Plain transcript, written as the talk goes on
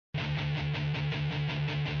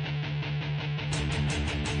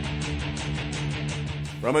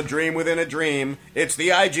From a dream within a dream, it's the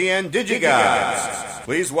IGN DigiGuys.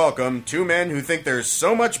 Please welcome two men who think there's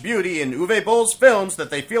so much beauty in Uwe Boll's films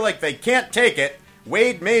that they feel like they can't take it,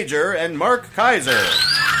 Wade Major and Mark Kaiser.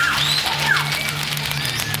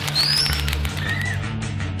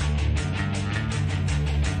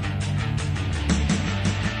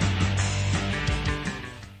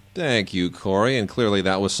 Thank you, Corey. And clearly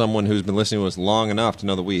that was someone who's been listening to us long enough to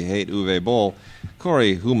know that we hate Uwe Boll.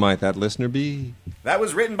 Corey, who might that listener be? That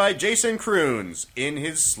was written by Jason Kruns in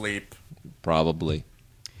his sleep. Probably.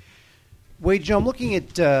 Wait, Joe, I'm looking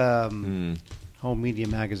at Home Media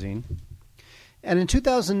Magazine. And in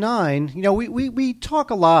 2009, you know, we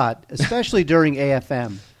talk a lot, especially during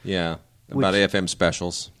AFM. Yeah, about AFM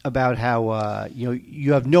specials. About how,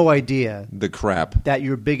 you have no idea. The crap. That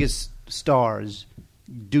your biggest stars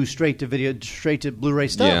do straight to video, straight to Blu-ray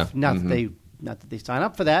stuff. Yeah. Not that they sign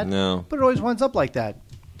up for that. No. But it always winds up like that.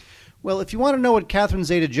 Well, if you want to know what Catherine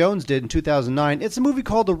Zeta-Jones did in 2009, it's a movie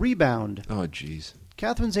called The Rebound. Oh, jeez.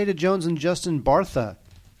 Catherine Zeta-Jones and Justin Bartha.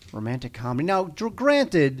 Romantic comedy. Now,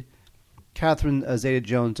 granted, Catherine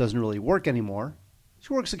Zeta-Jones doesn't really work anymore.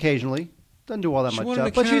 She works occasionally. Doesn't do all that much won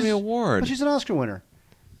an stuff. Academy Award. But she's an Oscar winner.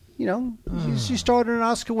 You know, she starred in an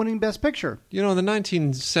Oscar-winning Best Picture. You know, in the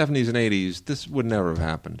 1970s and 80s, this would never have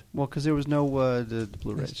happened. Well, because there was no the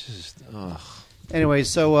Blu-rays. It's just, ugh. Anyway,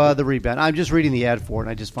 so The Rebound. I'm just reading the ad for it,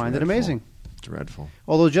 and I just find it amazing. Dreadful.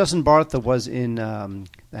 Although Justin Bartha was in the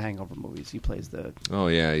Hangover movies. He plays the... Oh,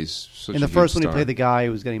 yeah, he's such a in the huge first one, star. he played the guy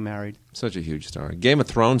who was getting married. Such a huge star. Game of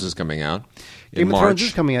Thrones is coming out in Game March. of Thrones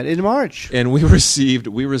is coming out in March. And we received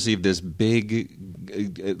this big...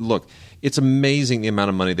 Look, it's amazing the amount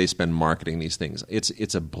of money they spend marketing these things.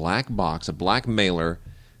 It's a black box, a black mailer,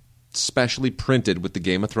 specially printed with the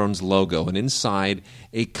Game of Thrones logo, and inside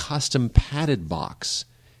a custom padded box,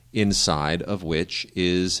 inside of which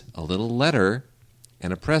is a little letter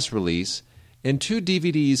and a press release and 2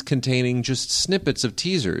 DVDs containing just snippets of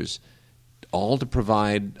teasers, all to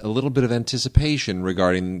provide a little bit of anticipation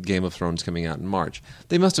regarding Game of Thrones coming out in March.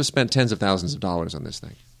 They must have spent tens of thousands of dollars on this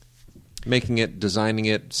thing. Making it, designing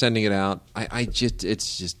it, sending it out. It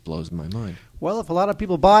just blows my mind. Well, if a lot of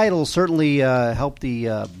people buy it, it'll certainly help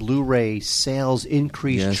the Blu-ray sales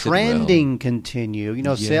increase. Yes, trending continue. You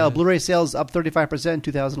know, Blu-ray sales up 35% in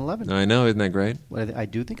 2011. I know, isn't that great? Well, I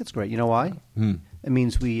do think it's great. You know why? It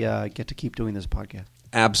means we get to keep doing this podcast.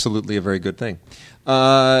 Absolutely a very good thing.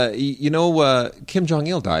 Kim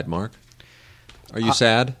Jong-il died, Mark. Are you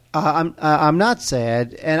sad? I'm not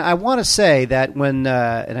sad, and I want to say that when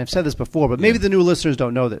and I've said this before, but maybe the new listeners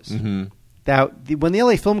don't know this. Mm-hmm. That when the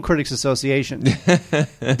LA Film Critics Association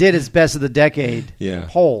did its best of the decade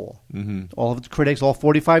poll, all of its critics, all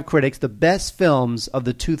 45 critics, the best films of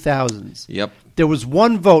the 2000s. Yep. There was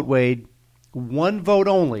one vote, Wade, one vote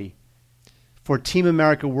only for Team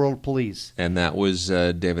America: World Police, and that was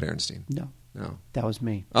David Aaronstein. No, that was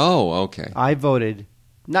me. Oh, okay. I voted.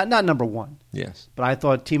 Not number one. Yes. But I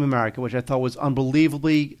thought Team America, which I thought was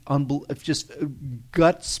unbelievably, just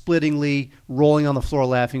gut-splittingly rolling on the floor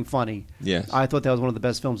laughing funny. Yes. I thought that was one of the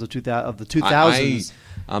best films of the 2000s.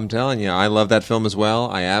 I'm telling you, I love that film as well.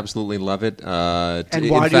 I absolutely love it. And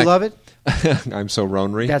why do you love it? I'm so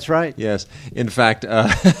Ronry. That's right. Yes. In fact,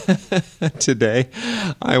 today,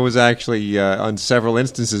 I was actually, on several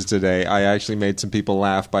instances today, I actually made some people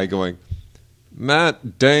laugh by going,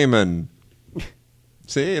 Matt Damon.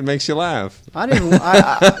 See, it makes you laugh. You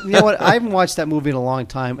know what? I haven't watched that movie in a long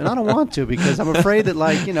time, and I don't want to because I'm afraid that,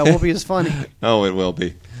 it won't be as funny. Oh, it will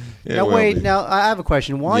be. Now, wait. Now, I have a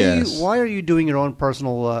question. Why are you doing your own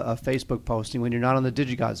personal Facebook posting when you're not on the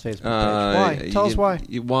DigiGods Facebook page? Why? Tell us why.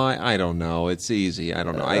 Why? I don't know. It's easy. I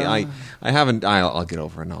don't know. I haven't. I'll get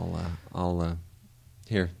over it and I'll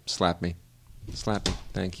here, slap me.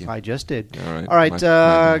 Thank you. I just did. All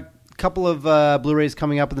right. Couple of Blu-rays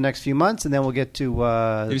coming up in the next few months, and then we'll get to...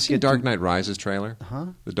 have you seen Dark Knight Rises trailer? Huh?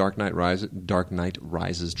 The Dark Knight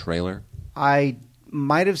Rises trailer? I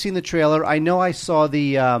might have seen the trailer. I know I saw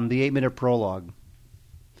the 8-minute prologue.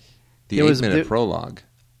 The 8-minute prologue?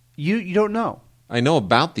 You don't know? I know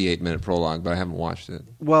about the 8-minute prologue, but I haven't watched it.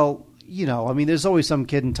 Well, there's always some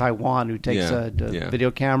kid in Taiwan who takes a video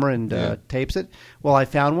camera and tapes it. Well, I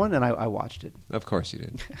found one, and I watched it. Of course you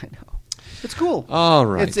did. I know. It's cool. All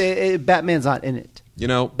right. Batman's not in it.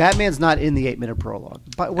 Batman's not in the 8-minute prologue.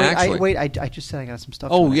 But wait, I just said I got some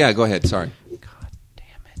stuff. Oh, yeah, go ahead. Sorry. God damn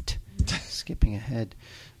it. Skipping ahead.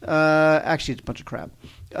 Actually, it's a bunch of crap.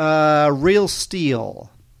 Real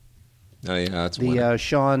Steel. Oh, yeah, that's the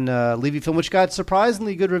Sean Levy film, which got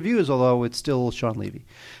surprisingly good reviews, although it's still Sean Levy.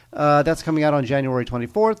 That's coming out on January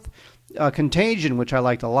 24th. Contagion, which I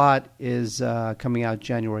liked a lot, is coming out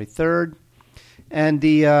January 3rd. and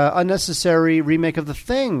the unnecessary remake of The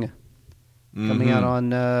Thing coming out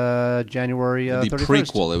on January 31st. The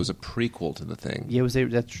prequel. It was a prequel to The Thing. Yeah,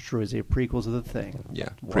 that's true. It was a prequel to The Thing. Yeah,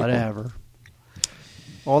 prequel. Whatever.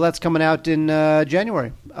 All that's coming out in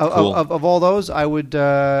January. Cool. Of all those, I would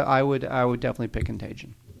definitely pick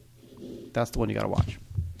Contagion. That's the one you got to watch.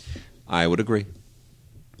 I would agree.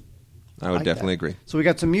 I would definitely agree. So we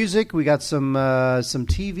got some music, we got some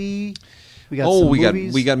TV, we got some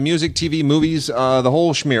movies. we got music, TV, movies, the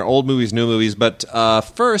whole schmear, old movies, new movies. But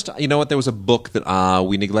first, you know what? There was a book that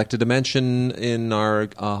we neglected to mention in our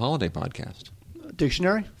holiday podcast.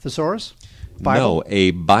 Dictionary, Thesaurus, Bible? No,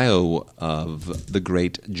 a bio of the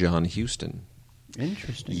great John Huston.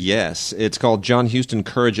 Interesting. Yes, it's called John Huston,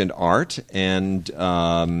 Courage and Art, and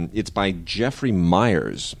it's by Jeffrey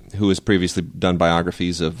Myers, who has previously done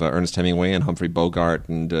biographies of Ernest Hemingway and Humphrey Bogart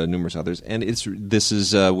and numerous others. And this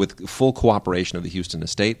is with full cooperation of the Huston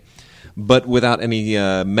estate, but without any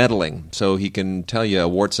meddling. So he can tell you a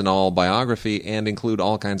warts and all biography and include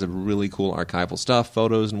all kinds of really cool archival stuff,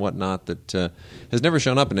 photos and whatnot that has never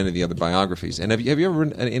shown up in any of the other biographies. And have you ever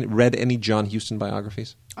read any John Huston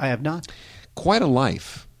biographies? I have not. Quite a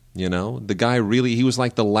life, you know. The guy really, he was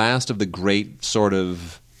like the last of the great sort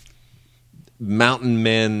of mountain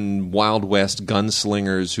men, Wild West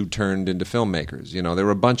gunslingers who turned into filmmakers. You know, there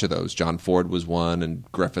were a bunch of those. John Ford was one and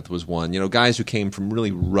Griffith was one. You know, guys who came from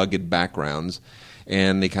really rugged backgrounds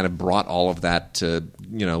and they kind of brought all of that to,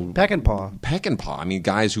 you know... Peckinpah. I mean,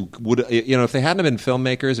 guys who would... You know, if they hadn't been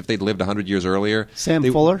filmmakers, if they'd lived 100 years earlier... Sam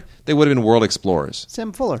Fuller? They would have been world explorers.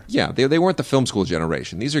 Sam Fuller. Yeah, they weren't the film school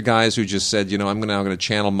generation. These are guys who just said, you know, I'm now going to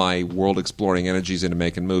channel my world-exploring energies into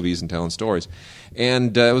making movies and telling stories.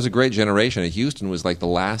 And it was a great generation. And Huston was like the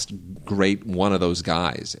last great one of those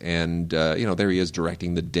guys. And, you know, there he is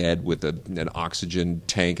directing The Dead with an oxygen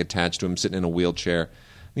tank attached to him, sitting in a wheelchair.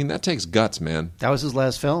 I mean, that takes guts, man. That was his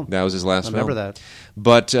last film. That was his last film. I remember that.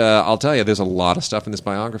 But I'll tell you, there's a lot of stuff in this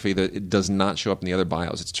biography that it does not show up in the other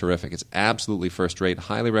bios. It's terrific. It's absolutely first-rate,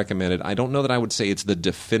 highly recommended. I don't know that I would say it's the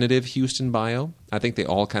definitive Huston bio. I think they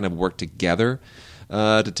all kind of work together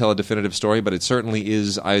to tell a definitive story, but it certainly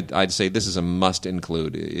is, I'd say this is a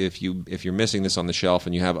must-include. If you're missing this on the shelf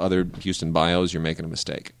and you have other Huston bios, you're making a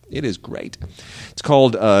mistake. It is great. It's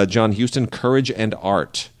called John Huston, Courage and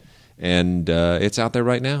Art. And it's out there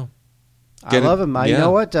right now. I love him. You know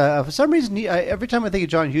what? For some reason, every time I think of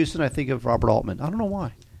John Huston, I think of Robert Altman. I don't know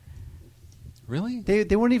why. Really?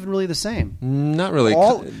 They weren't even really the same. Not really.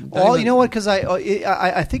 You know what? Because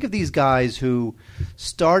I think of these guys who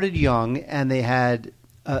started young and they had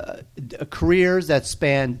careers that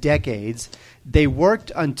spanned decades. They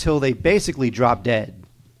worked until they basically dropped dead.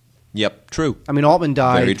 Yep, true. I mean, Altman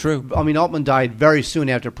died. Very true. I mean, Altman died very soon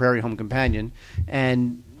after Prairie Home Companion,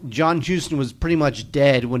 and John Huston was pretty much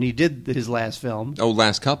dead when he did his last film. Oh,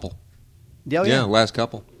 Last Couple. Yeah, Last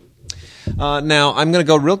Couple. Now, I'm going to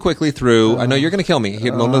go real quickly through. I know you're going to kill me.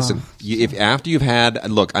 Listen, after you've had...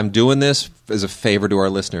 Look, I'm doing this as a favor to our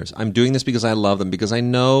listeners. I'm doing this because I love them, because I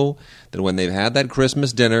know that when they've had that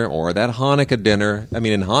Christmas dinner or that Hanukkah dinner... I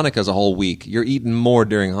mean, in Hanukkah's a whole week. You're eating more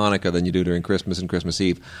during Hanukkah than you do during Christmas and Christmas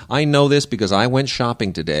Eve. I know this because I went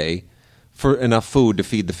shopping today for enough food to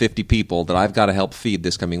feed the 50 people that I've got to help feed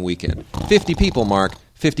this coming weekend. 50 people, Mark.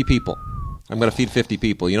 50 people. I'm going to feed 50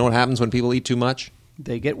 people. You know what happens when people eat too much?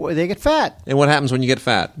 They get fat. And what happens when you get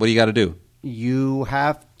fat? What do you got to do? You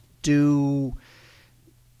have to...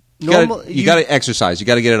 You got to exercise. You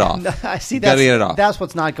got to get it off. I see. Got to get it off. That's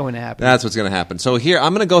what's not going to happen. That's what's going to happen. So here,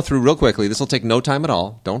 I'm going to go through real quickly. This will take no time at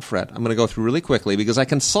all. Don't fret. I'm going to go through really quickly because I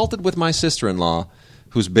consulted with my sister-in-law,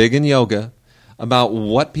 who's big in yoga, about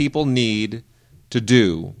what people need to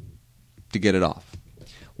do to get it off.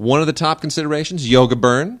 One of the top considerations, Yoga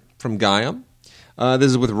Burn from Gaiam. This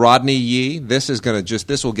is with Rodney Yee. This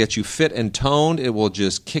will get you fit and toned. It will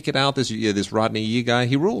just kick it out. This Rodney Yee guy,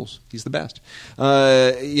 he rules. He's the best.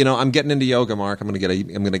 I'm getting into yoga, Mark. I'm going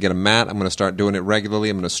to get a mat. I'm going to start doing it regularly.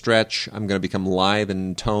 I'm going to stretch. I'm going to become lithe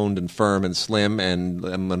and toned and firm and slim, and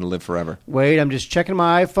I'm going to live forever. Wait, I'm just checking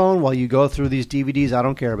my iPhone while you go through these DVDs I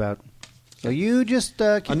don't care about. So you just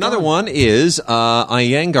keep Another going. one is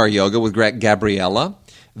Iyengar Yoga with Gabriella.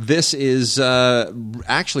 This is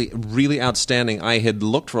actually really outstanding. I had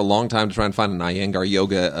looked for a long time to try and find an Iyengar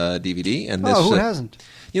Yoga DVD. And this, who hasn't?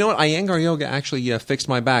 You know what? Iyengar Yoga actually fixed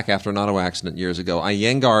my back after an auto accident years ago.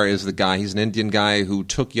 Iyengar is the guy. He's an Indian guy who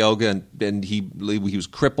took yoga and he was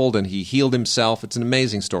crippled and he healed himself. It's an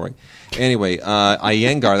amazing story. Anyway,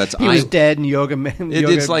 Iyengar, that's... he was dead and yoga...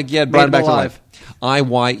 It's like, brought him back to life.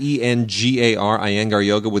 Iyengar, Iyengar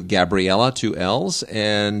Yoga with Gabriella, 2 L's,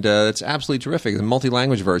 and it's absolutely terrific. It's a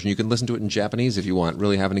multi-language version. You can listen to it in Japanese if you want.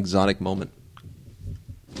 Really have an exotic moment.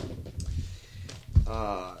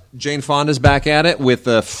 Jane Fonda's back at it with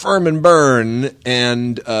Firm and Burn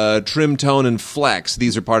and Trim, Tone, and Flex.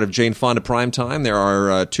 These are part of Jane Fonda Primetime. There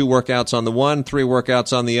are 2 workouts on the one, 3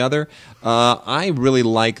 workouts on the other. I really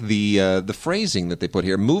like the phrasing that they put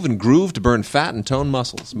here. Move and groove to burn fat and tone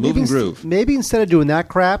muscles. Move and groove. Maybe instead of doing that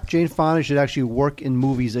crap, Jane Fonda should actually work in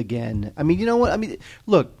movies again. I mean, you know what? I mean,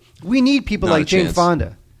 look, we need people Not like a Jane chance.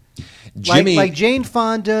 Fonda. Jimmy, Like Jane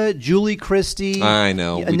Fonda, Julie Christie, I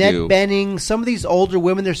know, we Annette do. Bening, some of these older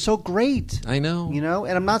women, they're so great. I know. You know,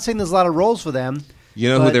 and I'm not saying there's a lot of roles for them. You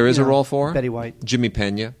know who but, there is you a know, role for? Betty White. Jimmy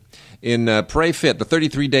Pena. In Pray Fit, the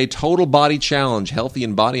 33-day total body challenge, healthy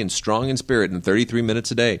in body and strong in spirit in 33 minutes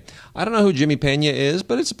a day. I don't know who Jimmy Pena is,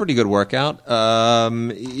 but it's a pretty good workout.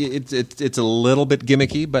 It's a little bit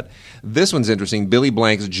gimmicky, but this one's interesting. Billy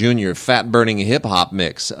Blanks Jr., fat-burning hip-hop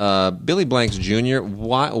mix. Billy Blanks Jr.,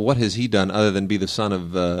 what has he done other than be the son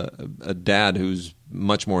of a dad who's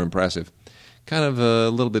much more impressive? Kind of a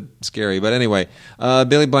little bit scary, but anyway,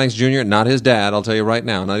 Billy Blanks Jr., not his dad, I'll tell you right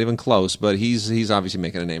now, not even close, but he's obviously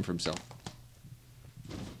making a name for himself.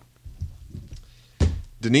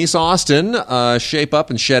 Denise Austin, Shape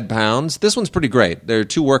Up and Shed Pounds. This one's pretty great. There are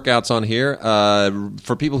 2 workouts on here.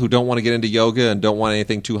 For people who don't want to get into yoga and don't want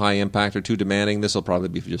anything too high impact or too demanding, this will probably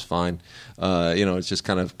be just fine. It's just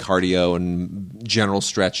kind of cardio and general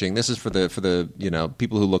stretching. This is for the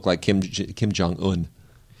people who look like Kim Jong-un.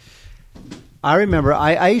 I remember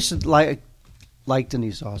I used to like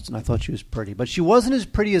Denise Austin. I thought she was pretty, but she wasn't as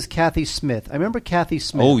pretty as Kathy Smith. I remember Kathy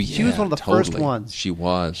Smith. Oh yeah, she was one of the totally. first ones. She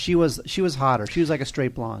was. She was hotter. She was like a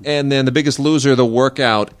straight blonde. And then The Biggest Loser, the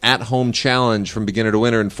workout at-home challenge from beginner to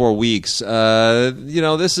winner in 4 weeks.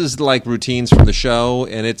 This is like routines from the show,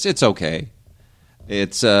 and it's okay.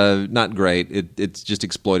 It's not great. It's just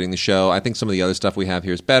exploiting the show. I think some of the other stuff we have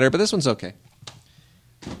here is better, but this one's okay.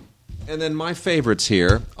 And then my favorites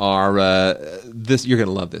here are this. You're going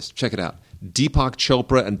to love this. Check it out. Deepak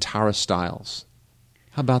Chopra and Tara Stiles.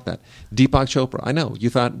 How about that? Deepak Chopra. I know. You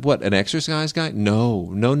thought, what, an exercise guy?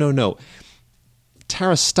 No.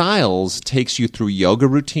 Tara Stiles takes you through yoga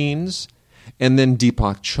routines, and then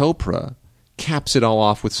Deepak Chopra caps it all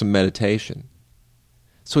off with some meditation.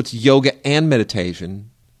 So it's yoga and meditation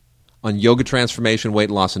on yoga transformation, weight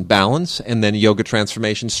loss, and balance, and then yoga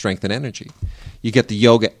transformation, strength, and energy. You get the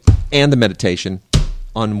yoga and the meditation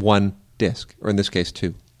on one disc, or in this case,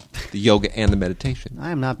 2. The yoga and the meditation.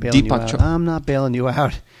 I am not bailing you out. I'm not bailing you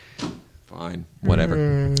out. Fine,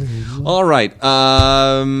 whatever. All right,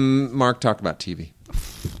 Mark, talk about TV.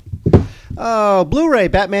 Oh, Blu-ray,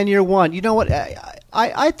 Batman Year One. You know what?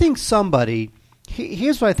 I think somebody.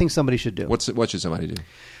 Here's what I think somebody should do. What should somebody do?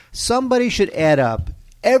 Somebody should add up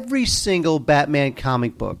every single Batman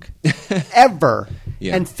comic book ever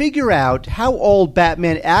and figure out how old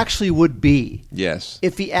Batman actually would be. Yes.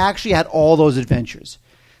 If he actually had all those adventures.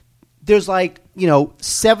 There's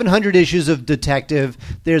 700 issues of Detective.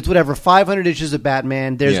 There's 500 issues of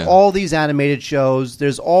Batman. There's all these animated shows.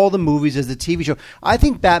 There's all the movies. There's the TV show. I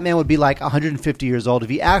think Batman would be 150 years old if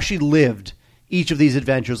he actually lived each of these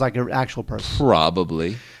adventures like an actual person.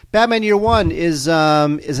 Probably. Batman Year One is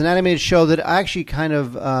an animated show that I actually kind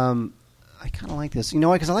of like this. You know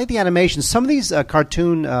why? Because I like the animation. Some of these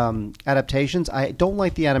cartoon adaptations, I don't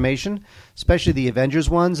like the animation, especially the Avengers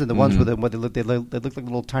ones and the ones where they look like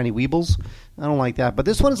little tiny weebles. I don't like that. But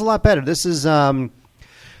this one is a lot better. This is Batman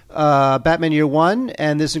Year One,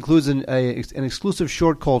 and this includes an exclusive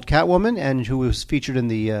short called Catwoman, and who was featured in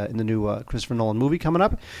the new Christopher Nolan movie coming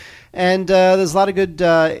up. And there's a lot of good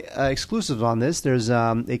exclusives on this. There's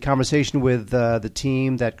a conversation with the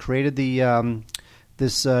team that created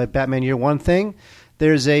this Batman Year One thing.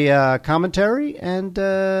 There's a commentary, and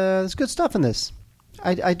there's good stuff in this.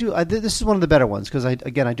 This is one of the better ones because I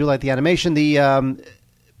do like the animation. The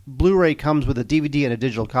Blu-ray comes with a DVD and a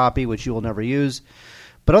digital copy, which you will never use.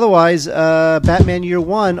 But otherwise, Batman Year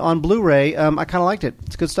One on Blu-ray, I kind of liked it.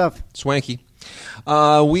 It's good stuff. Swanky.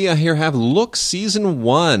 We here have Look Season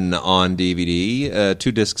 1 on DVD,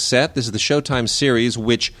 2-disc set. This is the Showtime series,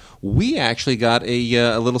 which we actually got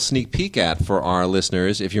a little sneak peek at for our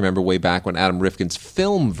listeners. If you remember way back when Adam Rifkin's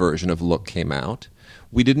film version of Look came out,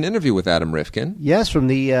 we did an interview with Adam Rifkin. Yes, from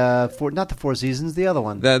the not the Four Seasons, the other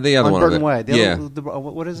one. The other on one. Burton Way.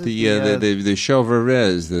 What is it? The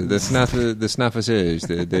Chauverez, the Snuffices,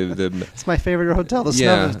 the It's my favorite hotel, the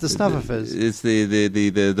Snuffices. It's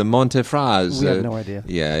the Montefraz. We have no idea.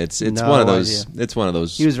 Yeah, it's no one of those. Idea. It's one of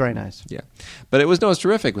those. He was very nice. Yeah, but it was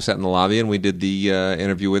terrific. We sat in the lobby and we did the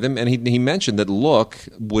interview with him, and he mentioned that Look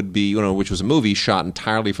would be, which was a movie shot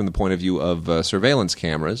entirely from the point of view of surveillance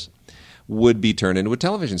cameras, would be turned into a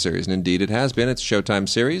television series. And indeed it has been. It's a Showtime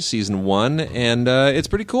series, season 1, and it's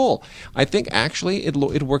pretty cool. I think actually it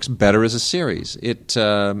works better as a series. It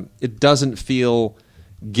doesn't feel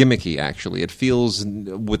gimmicky, actually. It feels,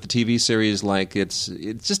 with the TV series, like it's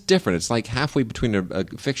just different. It's like halfway between a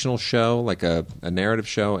fictional show, like a narrative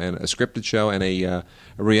show, and a scripted show, and a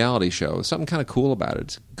reality show. There's something kind of cool about it.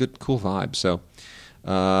 It's a good, cool vibe. So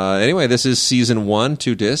anyway, this is season 1,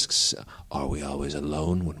 2 discs. Are we always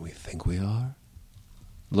alone when we think we are?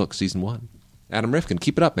 Look, season 1. Adam Rifkin,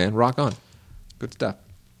 keep it up, man. Rock on. Good stuff.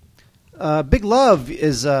 Big Love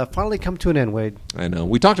is finally come to an end, Wade. I know.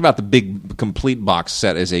 We talked about the big complete box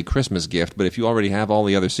set as a Christmas gift, but if you already have all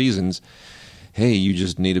the other seasons, hey, you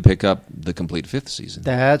just need to pick up the complete 5th season.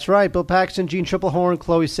 That's right. Bill Paxton, Gene Triplehorn,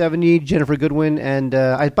 Chloe Sevigny, Jennifer Goodwin, and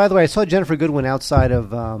by the way, I saw Jennifer Goodwin outside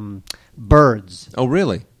of Birds. Oh,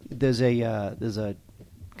 really? There's a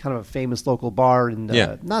kind of a famous local bar in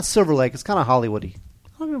Yeah. not Silver Lake. It's kind of Hollywoody.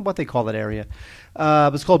 I don't know what they call that area.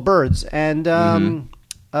 But it's called Birds, and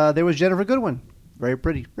there was Jennifer Goodwin. Very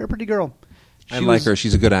pretty girl. I like her.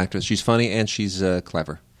 She's a good actress. She's funny and she's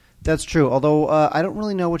clever. That's true. Although I don't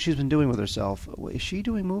really know what she's been doing with herself. Is she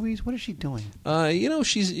doing movies? What is she doing?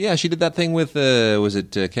 She did that thing with was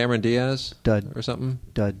it Cameron Diaz? Dud or something?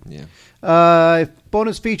 Dud. Yeah.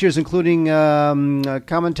 Bonus features including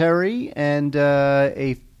commentary and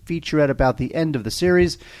a featurette about the end of the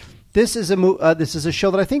series. This is a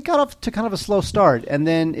show that I think got off to kind of a slow start, and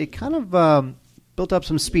then it kind of built up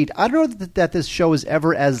some speed. I don't know that this show is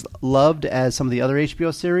ever as loved as some of the other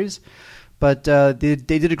HBO series, but they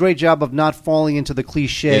did a great job of not falling into the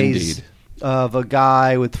cliches. Indeed. Of a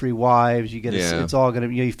guy with 3 wives. You get Yeah. it's all going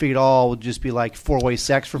to you figured all would just be like 4-way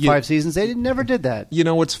sex for 5 seasons. They never did that. You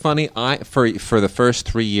know what's funny? For the first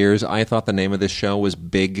 3 years, I thought the name of this show was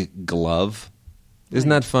Big Glove. Isn't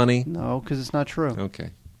that funny? No, because it's not true. Okay.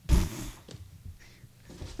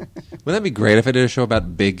 Wouldn't that be great if I did a show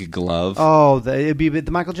about Big Glove? Oh, it'd be the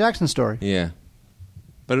Michael Jackson story. Yeah.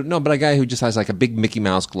 But a guy who just has like a big Mickey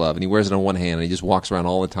Mouse glove and he wears it on one hand and he just walks around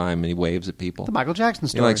all the time and he waves at people. The Michael Jackson He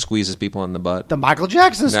story. like squeezes people in the butt. The Michael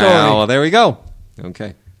Jackson story. Well, there we go.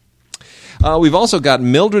 Okay. We've also got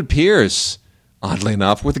Mildred Pierce, oddly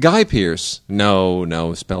enough, with Guy Pearce.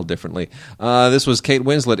 No, spelled differently. This was Kate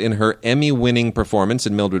Winslet in her Emmy-winning performance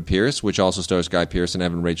in Mildred Pierce, which also stars Guy Pearce and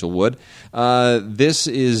Evan Rachel Wood. This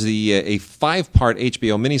is a 5-part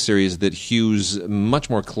HBO miniseries that hews much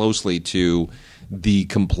more closely to the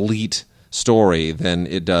complete story than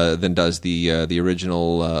does the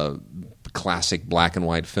original classic black and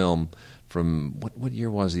white film from what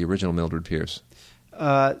year was the original Mildred Pierce?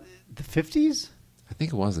 The 50s? I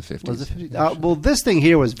think it was the 50s. Was it 50s? Well, this thing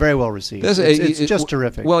here was very well received. It's just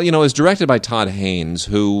terrific. Well, it's directed by Todd Haynes,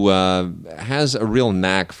 who has a real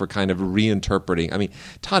knack for kind of reinterpreting. I mean,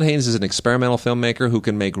 Todd Haynes is an experimental filmmaker who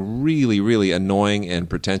can make really, really annoying and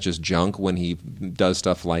pretentious junk when he does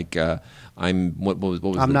stuff like I'm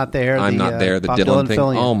Not There, the Bob Dylan Dylan thing.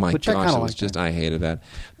 film, Oh my which I gosh, kinda it was like just that. I hated that.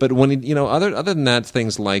 But when he, other than that,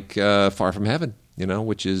 things like Far From Heaven,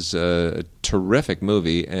 which is a terrific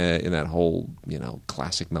movie in that whole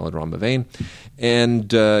classic melodrama vein, and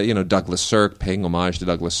Douglas Sirk, paying homage to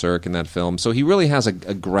Douglas Sirk in that film. So he really has a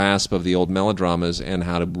grasp of the old melodramas and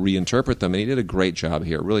how to reinterpret them, and he did a great job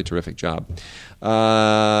here, really terrific job.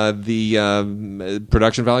 The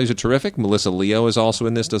production values are terrific. Melissa Leo is also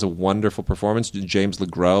in this, does a wonderful performance. James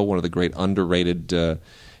LeGros, one of the great underrated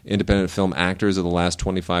independent film actors of the last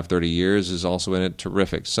 25, 30 years, is also in it.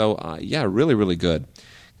 Terrific. So, really, really good.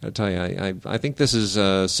 Gotta tell you, I think this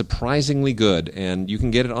is surprisingly good, and you can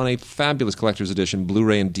get it on a fabulous collector's edition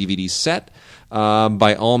Blu-ray and DVD set.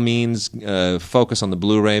 By all means, focus on the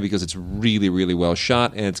Blu-ray because it's really, really well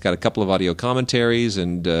shot, and it's got a couple of audio commentaries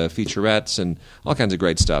and featurettes and all kinds of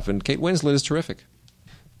great stuff. And Kate Winslet is terrific.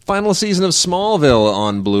 Final season of Smallville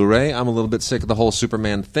on Blu-ray. I'm a little bit sick of the whole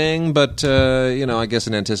Superman thing, but I guess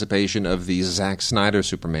in anticipation of the Zack Snyder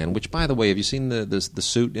Superman. Which, by the way, have you seen the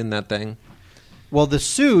suit in that thing? Well, the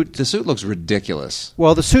suit looks ridiculous.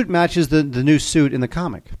 Well, the suit matches the new suit in the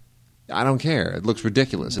comic. I don't care. It looks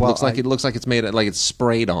ridiculous. It Well, looks like it's made like it's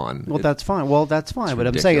sprayed on. Well, that's fine. But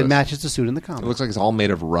I'm saying it ridiculous. matches the suit in the comic. It looks like it's all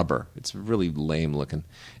made of rubber. It's really lame looking.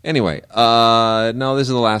 Anyway, no, this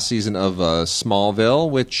is the last season of Smallville,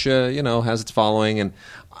 which has its following. And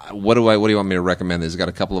what do you want me to recommend? It's got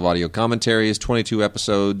a couple of audio commentaries, 22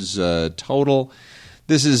 episodes total.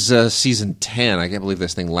 This is season 10. I can't believe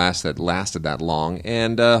this thing lasted that long,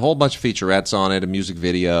 and a whole bunch of featurettes on it, a music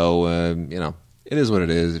video. It is what it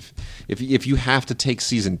is. If you have to take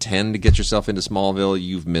season 10 to get yourself into Smallville,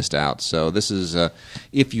 you've missed out. So this is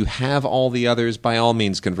if you have all the others, by all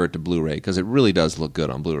means convert to Blu-ray because it really does look good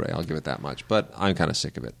on Blu-ray. I'll give it that much. But I'm kind of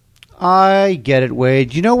sick of it. I get it,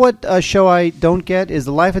 Wade. You know what show I don't get is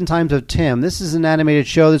The Life and Times of Tim. This is an animated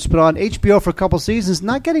show that's been on HBO for a couple seasons,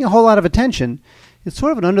 not getting a whole lot of attention. It's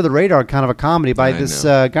sort of an under-the-radar kind of a comedy by this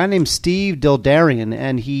guy named Steve Dildarian,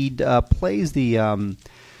 and he plays the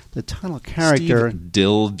title character. Steve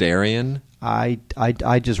Dildarian?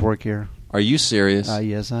 I just work here. Are you serious?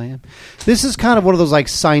 Yes, I am. This is kind of one of those like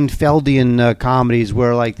Seinfeldian comedies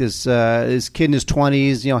where like this kid in his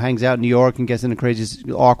 20s, hangs out in New York and gets into crazy,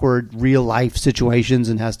 awkward, real life situations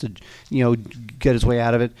and has to, get his way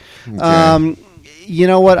out of it. Okay. You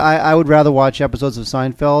know what? I would rather watch episodes of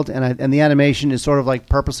Seinfeld, and the animation is sort of like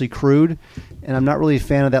purposely crude, and I'm not really a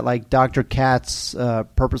fan of that like Dr. Katz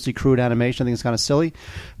purposely crude animation. I think it's kind of silly,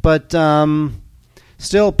 but.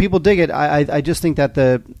 Still, people dig it. I just think that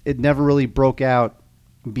it never really broke out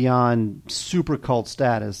beyond super cult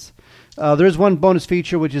status. There is one bonus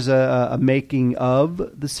feature, which is a making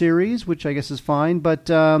of the series, which I guess is fine. But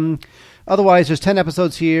otherwise, there's 10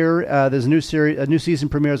 episodes here. There's a new season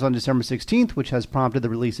premieres on December 16th, which has prompted the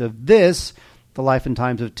release of this, The Life and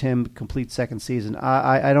Times of Tim, complete second season.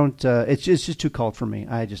 I don't. It's just too cult for me.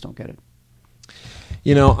 I just don't get it.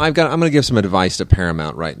 I'm going to give some advice to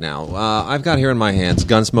Paramount right now. I've got here in my hands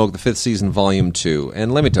Gunsmoke, the 5th season, Volume 2.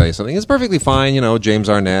 And let me tell you something. It's perfectly fine. James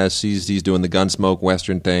Arness, he's doing the Gunsmoke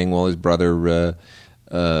Western thing while his brother,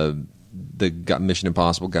 the Mission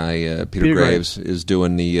Impossible guy, Peter Graves, is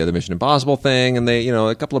doing the Mission Impossible thing. And they,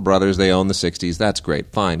 a couple of brothers, they own the 60s. That's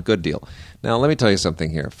great. Fine. Good deal. Now, let me tell you something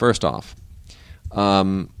here. First off,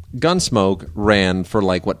 Gunsmoke ran for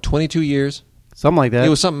 22 years? Something like that. It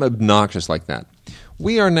was something obnoxious like that.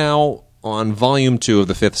 We are now on Volume 2 of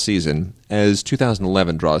the 5th season as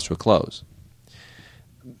 2011 draws to a close.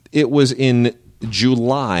 It was in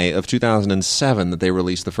July of 2007 that they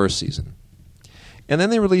released the first season. And then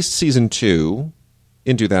they released Season 2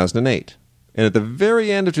 in 2008. And at the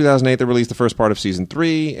very end of 2008, they released the first part of Season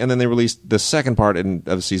 3, and then they released the second part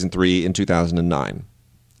of Season 3 in 2009,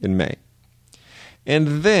 in May.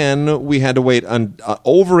 And then we had to wait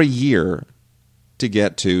over a year to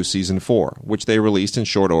get to Season 4, which they released in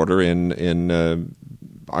short order in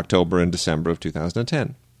October and December of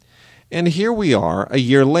 2010. And here we are, a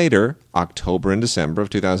year later, October and December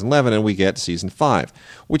of 2011, and we get Season 5,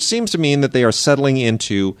 which seems to mean that they are settling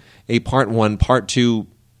into a Part 1, Part 2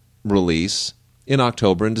 release in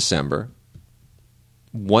October and December,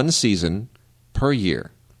 one season per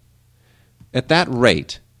year. At that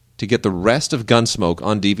rate, to get the rest of Gunsmoke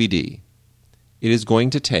on DVD, it is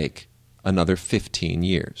going to take another 15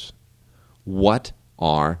 years. What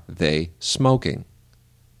are they smoking?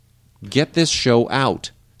 Get this show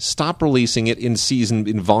out. Stop releasing it in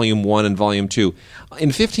Volume 1 and Volume 2.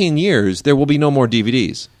 In 15 years, there will be no more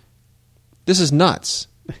DVDs. This is nuts.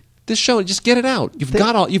 This show, just get it out. You've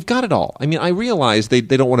got it all. I mean, I realize they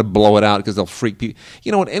don't want to blow it out because they'll freak people.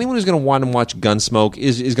 You know what? Anyone who's going to want to watch Gunsmoke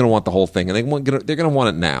is going to want the whole thing, and they're going to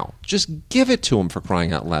want it now. Just give it to them, for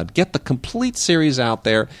crying out loud. Get the complete series out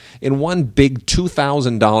there in one big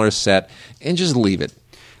 $2,000 set, and just leave it.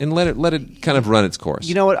 And let it kind of run its course.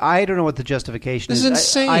 You know what? I don't know what the justification is. This is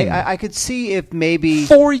insane. I could see if maybe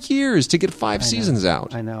 4 years to get 5 seasons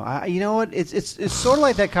out. I know. You know what? It's sort of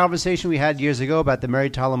like that conversation we had years ago about the Mary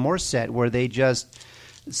Tyler Moore set, where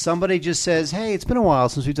somebody just says, "Hey, it's been a while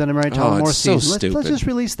since we've done a Mary Tyler Moore so season. Stupid. Let's just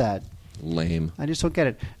release that." Lame. I just don't get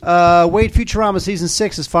it. Wade, Futurama season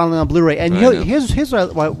 6 is finally on Blu-ray, and here's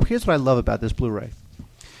what I love about this Blu-ray.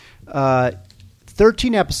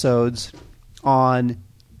 13 episodes on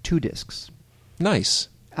 2 discs. Nice.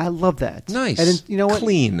 I love that. Nice. And you know what?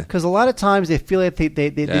 Clean. Because a lot of times they feel like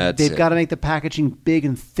they've got to make the packaging big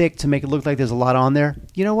and thick to make it look like there's a lot on there.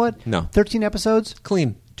 You know what? No. 13 episodes.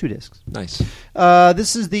 Clean. 2 discs. Nice.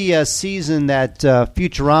 This is the season that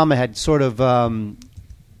Futurama had sort of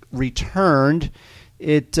returned.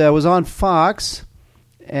 It was on Fox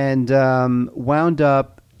and wound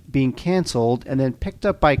up being canceled and then picked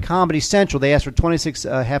up by Comedy Central. They asked for 26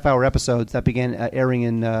 half-hour episodes that began airing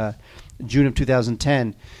in June of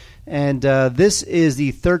 2010. And this is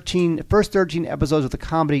the first 13 episodes of the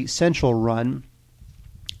Comedy Central run.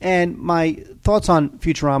 And my thoughts on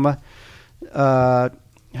Futurama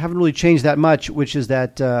haven't really changed that much, which is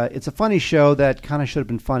that it's a funny show that kind of should have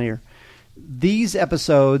been funnier. These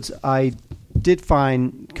episodes I did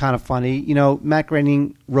find kind of funny. You know, Matt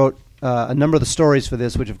Groening wrote a number of the stories for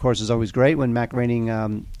this, which of course is always great when Matt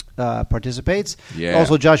Groening participates. Yeah.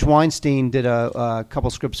 Also, Josh Weinstein did a couple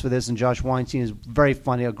scripts for this, and Josh Weinstein is very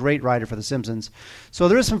funny, a great writer for The Simpsons. So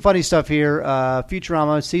there is some funny stuff here.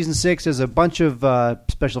 Futurama Season 6, there's a bunch of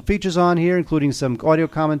special features on here, including some audio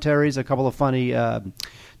commentaries, a couple of funny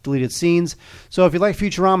deleted scenes. So if you like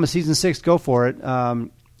Futurama Season 6, go for it.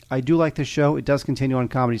 I do like this show. It does continue on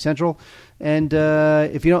Comedy Central. And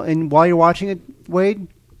if you don't, and while you're watching it, Wade,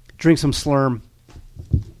 drink some Slurm.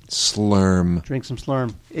 Slurm. Drink some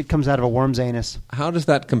Slurm. It comes out of a worm's anus. How does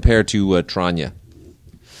that compare to Tranya?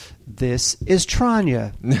 This is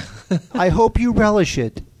Tranya. I hope you relish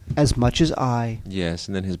it as much as I. Yes,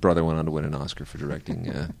 and then his brother went on to win an Oscar for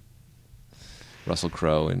directing Russell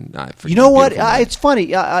Crowe. And you know what? It's funny.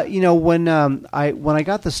 When I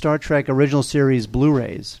got the Star Trek original series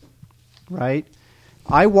Blu-rays, right?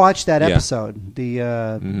 I watched that episode, the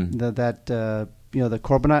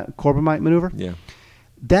Corbomite maneuver. Yeah.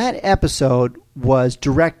 That episode was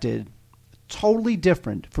directed totally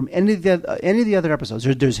different from any of the other episodes.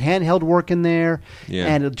 There's handheld work in there,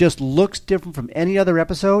 and it just looks different from any other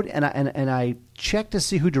episode. And I checked to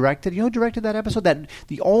see who directed. You know who directed that episode? That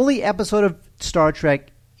the only episode of Star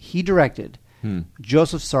Trek he directed,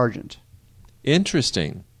 Joseph Sargent.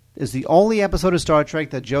 Interesting. Is the only episode of Star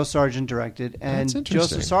Trek that Joe Sargent directed, and That's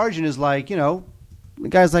interesting. Joseph Sargent is like, the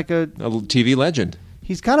guy's like a TV legend.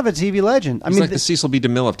 He's kind of a TV legend. He's like the Cecil B.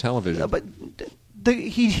 DeMille of television. But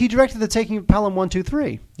he directed The Taking of Pelham 1, 2,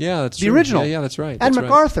 3. Yeah, that's the true. original. Yeah, that's right. And That's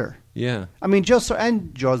MacArthur. Right. Yeah. I mean,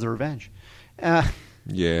 and Jaws of the Revenge.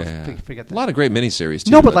 Yeah. Forget that. A lot of great miniseries,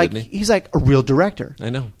 too. No, but didn't he? he's like a real director. I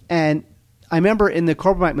know. And I remember in the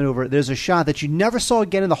Corbomite maneuver, there's a shot that you never saw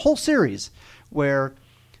again in the whole series where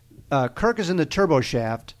Kirk is in the turbo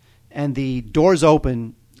shaft and the doors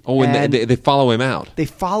open. Oh, and they follow him out. They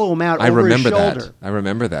follow him out I over remember his shoulder. I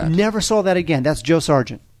remember that. Never saw that again. That's Joe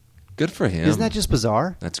Sargent. Good for him. Isn't that just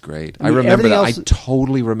bizarre? That's great. I I mean, remember that. everything else- I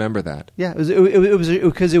totally remember that. Yeah, it was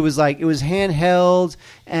because it was handheld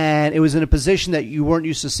and it was in a position that you weren't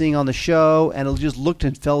used to seeing on the show, and it just looked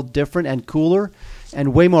and felt different and cooler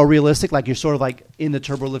and way more realistic, like you're sort of like in the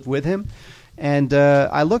turbo lift with him. And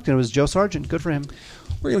I looked, and it was Joe Sargent. Good for him.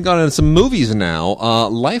 We're going to go into some movies now.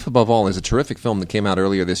 Life Above All is a terrific film that came out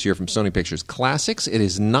earlier this year from Sony Pictures Classics. It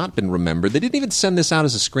has not been remembered. They didn't even send this out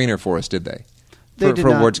as a screener for us, did they? They did for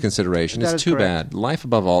not. awards consideration. That It's is too correct. bad. Life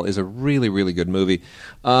Above All is a really, really good movie.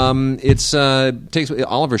 Takes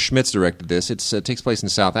Oliver Schmitz directed this. It takes place in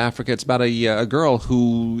South Africa. It's about a girl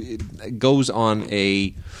who goes on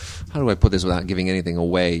a... How do I put this without giving anything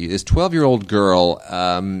away? This 12-year-old girl,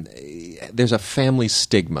 there's a family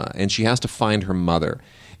stigma, and she has to find her mother.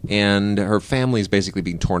 And her family is basically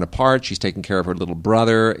being torn apart. She's taking care of her little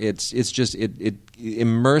brother. It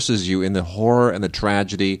immerses you in the horror and the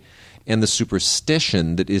tragedy and the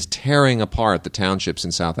superstition that is tearing apart the townships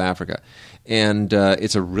in South Africa. And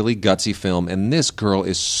it's a really gutsy film. And this girl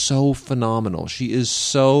is so phenomenal. She is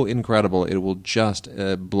so incredible. It will just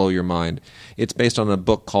blow your mind. It's based on a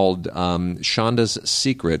book called Shonda's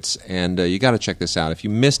Secrets, and you got to check this out. If you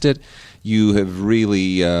missed it, you have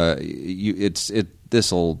really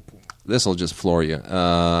This'll just floor you.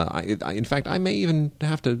 In fact, I may even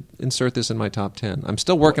have to insert this in my top 10. I'm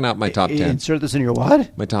still working out my top 10. Insert this in your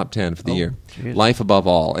what? My top 10 for the year. Geez. Life Above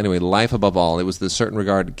All. Anyway, Life Above All. It was the Certain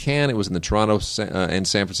Regard Cannes. It was in the Toronto and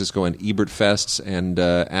San Francisco and Ebert Fests, and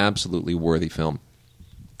absolutely worthy film.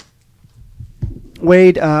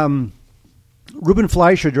 Wade, Ruben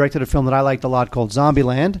Fleischer directed a film that I liked a lot called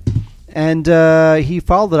Zombieland. And he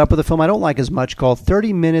followed it up with a film I don't like as much called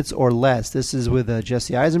 30 Minutes or Less. This is with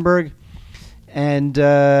Jesse Eisenberg and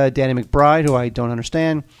Danny McBride, who I don't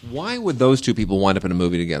understand. Why would those two people wind up in a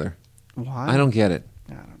movie together? Why? I don't get it.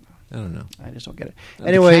 I don't know. I don't know. I just don't get it. The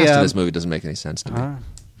Anyway, cast in this movie doesn't make any sense to me.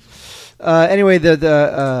 Anyway,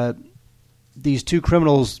 these two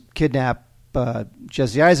criminals kidnap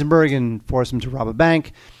Jesse Eisenberg and force him to rob a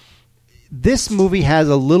bank. This movie has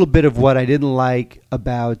a little bit of what I didn't like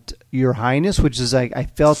about Your Highness, which is like I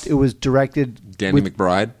felt it was directed. Danny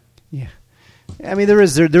McBride. Yeah, I mean there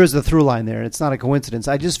is a through line there. It's not a coincidence.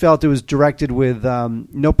 I just felt it was directed with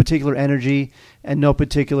no particular energy and no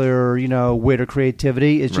particular wit or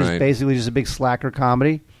creativity. It's just basically just a big slacker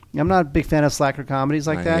comedy. I'm not a big fan of slacker comedies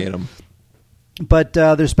like that. I hate them. But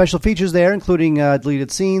there's special features there, including deleted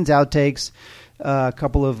scenes, outtakes, a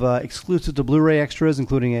couple of exclusive to Blu-ray extras,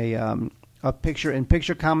 including a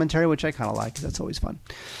picture-in-picture commentary, which I kind of like. That's always fun.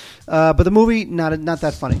 But the movie, not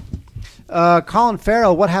that funny. Colin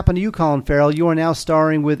Farrell, what happened to you, Colin Farrell? You are now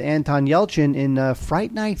starring with Anton Yelchin in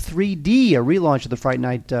Fright Night 3D, a relaunch of the Fright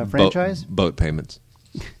Night franchise. Boat payments.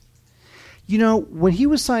 When he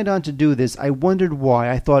was signed on to do this, I wondered why.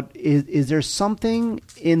 I thought, is there something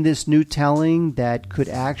in this new telling that could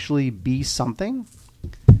actually be something?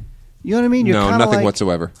 You know what I mean? No, nothing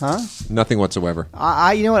whatsoever. Huh? Nothing whatsoever.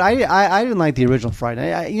 You know what? I didn't like the original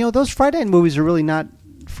Friday. Those Friday Night movies are really not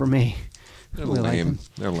for me. They're Really like lame. them.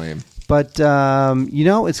 They're lame. But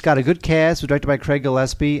it's got a good cast. It was directed by Craig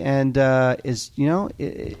Gillespie, and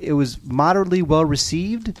it was moderately well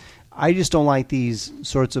received. I just don't like these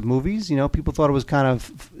sorts of movies. People thought it was kind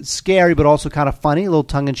of scary, but also kind of funny, a little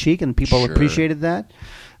tongue in cheek, and people Sure. appreciated that.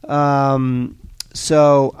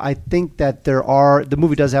 So I think that the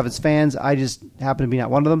movie does have its fans. I just happen to be not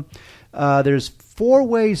one of them. There's 4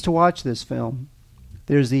 ways to watch this film.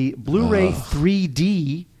 There's the Blu-ray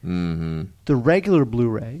 3D, the regular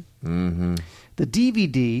Blu-ray, the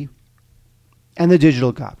DVD, and the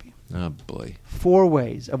digital copy. Oh, boy. 4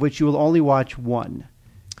 ways, of which you will only watch one,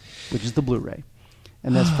 which is the Blu-ray.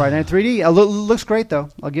 And that's Friday Night 3D. Looks great, though.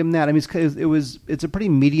 I'll give him that. I mean, it's a pretty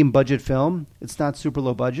medium budget film. It's not super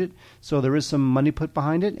low budget, so there is some money put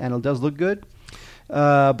behind it, and it does look good.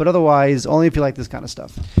 But otherwise, only if you like this kind of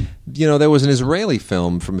stuff. There was an Israeli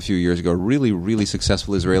film from a few years ago, a really, really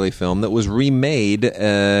successful Israeli film that was remade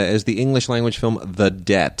as the English language film The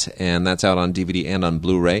Debt, and that's out on DVD and on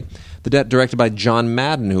Blu-ray. The Debt, directed by John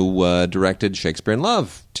Madden, who directed Shakespeare in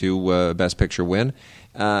Love to Best Picture win.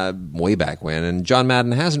 Way back when, and John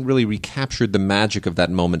Madden hasn't really recaptured the magic of that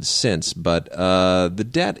moment since, but The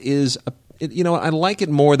Debt is, I like it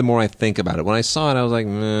more the more I think about it. When I saw it, I was like,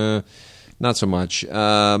 not so much.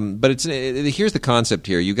 But here's the concept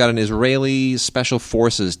here. You got an Israeli special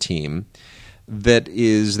forces team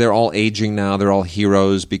they're all aging now. They're all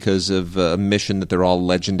heroes because of a mission that they're all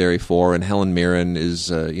legendary for, and Helen Mirren is,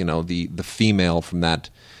 the female from that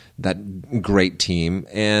great team,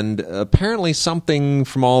 and apparently something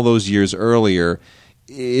from all those years earlier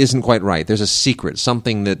isn't quite right. There's a secret,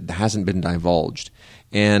 something that hasn't been divulged,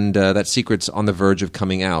 and that secret's on the verge of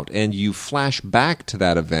coming out. And you flash back to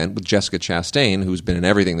that event with Jessica Chastain, who's been in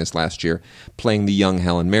everything this last year, playing the young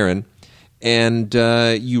Helen Mirren, and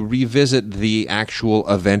you revisit the actual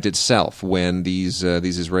event itself when these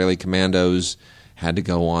Israeli commandos had to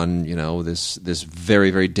go on, this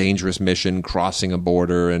very, very dangerous mission, crossing a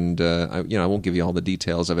border, and I won't give you all the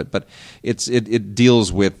details of it, but it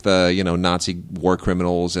deals with Nazi war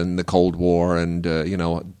criminals and the Cold War, and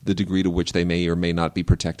the degree to which they may or may not be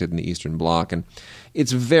protected in the Eastern Bloc, and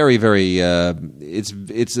it's very, very it's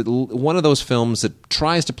one of those films that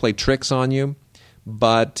tries to play tricks on you,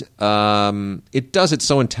 but it does it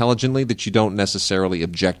so intelligently that you don't necessarily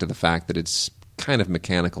object to the fact that it's kind of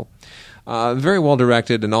mechanical. Very well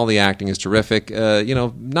directed, and all the acting is terrific.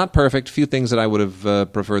 Not perfect. Few things that I would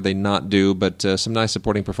have preferred they not do, but some nice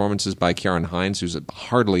supporting performances by Karen Hines, who's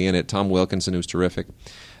hardly in it. Tom Wilkinson, who's terrific.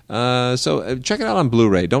 So check it out on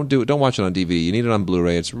Blu-ray. Don't watch it on DVD. You need it on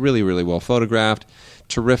Blu-ray. It's really, really well photographed.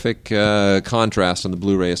 Terrific contrast on the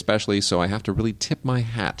Blu-ray, especially. So I have to really tip my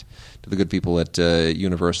hat to the good people at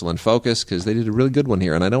Universal and Focus, because they did a really good one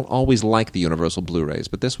here. And I don't always like the Universal Blu-rays,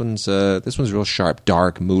 but this one's real sharp,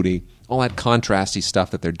 dark, moody. All that contrasty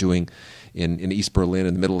stuff that they're doing in East Berlin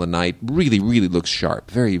in the middle of the night really, really looks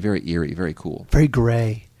sharp. Very, very eerie, very cool. Very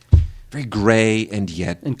gray. Very gray,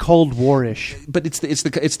 and Cold War-ish. But it's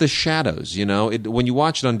the shadows, when you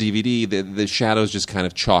watch it on DVD, the shadows just kind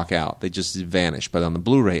of chalk out. They just vanish. But on the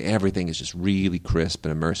Blu-ray, everything is just really crisp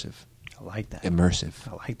and immersive. I like that. Immersive.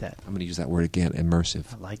 I like that. I'm going to use that word again,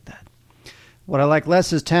 immersive. I like that. What I like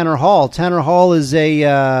less is Tanner Hall. Tanner Hall is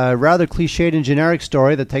a rather cliched and generic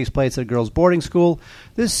story that takes place at a girls' boarding school.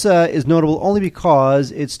 This is notable only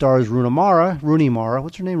because it stars Rooney Mara.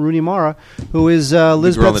 What's her name? Rooney Mara, who is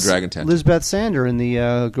Lisbeth Sander in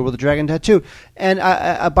the Girl with the Dragon Tattoo. And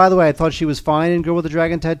by the way, I thought she was fine in Girl with the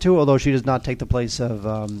Dragon Tattoo, although she does not take the place of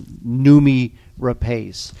Noomi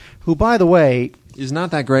Rapace, who, by the way, is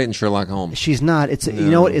not that great in Sherlock Holmes. She's not.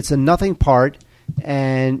 You know what? It's a nothing part,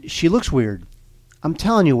 and she looks weird. I'm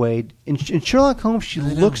telling you, Wade, in Sherlock Holmes, she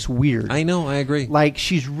looks weird. I know, I agree. Like,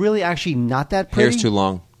 she's really actually not that pretty. Hair's too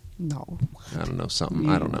long. No. I don't know, something.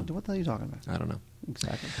 I don't know. What the hell are you talking about? I don't know.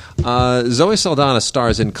 Exactly. Zoe Saldana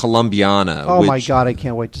stars in Columbiana. Oh, my God, I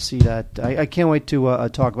can't wait to see that. I can't wait to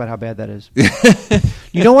talk about how bad that is.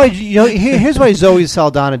 You know what? Here's why Zoe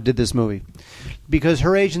Saldana did this movie. Because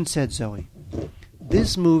her agent said, Zoe,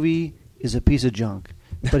 this movie is a piece of junk.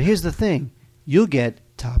 But here's the thing. You'll get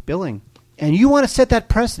top billing. And you want to set that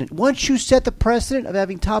precedent. Once you set the precedent of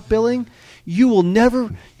having top billing, you will never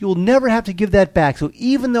have to give that back. So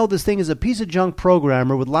even though this thing is a piece of junk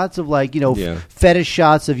programmer with lots of fetish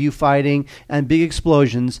shots of you fighting and big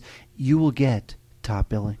explosions, you will get top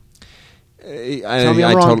billing. Tell me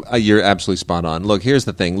I'm wrong. You're absolutely spot on. Look, here's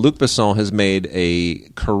the thing. Luc Besson has made a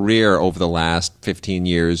career over the last 15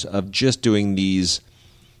 years of just doing these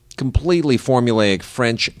completely formulaic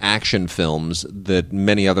French action films that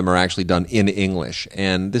many of them are actually done in English,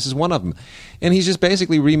 and this is one of them. And he's just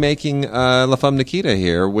basically remaking La Femme Nikita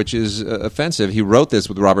here, which is offensive. He wrote this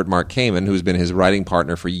with Robert Mark Kamen, who's been his writing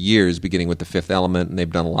partner for years, beginning with The Fifth Element, and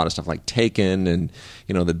they've done a lot of stuff like Taken and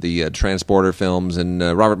the Transporter films. And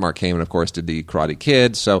Robert Mark Kamen, of course, did the Karate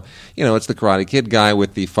Kid. So it's the Karate Kid guy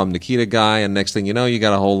with the Femme Nikita guy, and next thing you know, you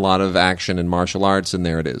got a whole lot of action and martial arts, and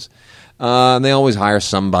there it is. And they always hire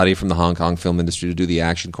somebody from the Hong Kong film industry to do the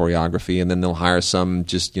action choreography, and then they'll hire some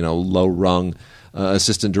just low-rung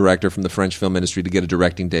assistant director from the French film industry to get a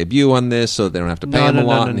directing debut on this, so they don't have to pay him a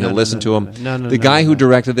lot, and he'll listen to him. The guy who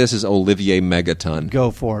directed this is Olivier Megaton.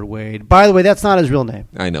 Go for it, Wade. By the way, that's not his real name.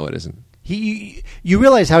 I know it isn't. You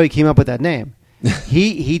realize how he came up with that name?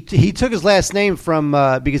 he took his last name from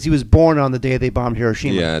because he was born on the day they bombed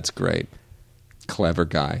Hiroshima. Yeah, it's great. Clever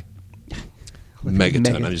guy.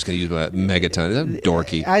 Megaton. I'm just going to use that. Megaton. Is that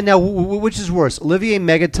dorky? I know. Which is worse, Olivier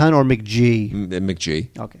Megaton or McG?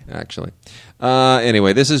 McG. Okay. Actually.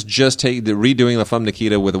 Anyway, this is just redoing La Femme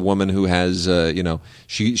Nikita with a woman who has,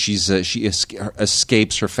 she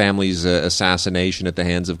escapes her family's assassination at the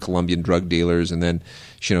hands of Colombian drug dealers, and then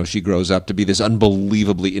she grows up to be this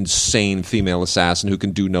unbelievably insane female assassin who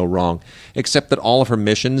can do no wrong, except that all of her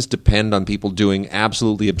missions depend on people doing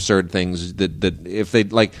absolutely absurd things. That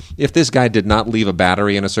if this guy did not leave a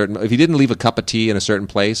battery if he didn't leave a cup of tea in a certain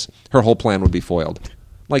place, her whole plan would be foiled.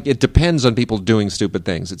 Like, it depends on people doing stupid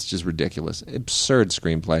things. It's just ridiculous. Absurd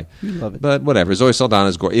screenplay. You love it. But whatever. Zoe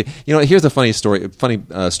Saldana's great. Here's the funny story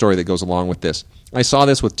that goes along with this. I saw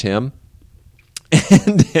this with Tim.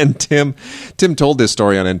 And Tim told this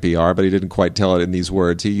story on NPR, but he didn't quite tell it in these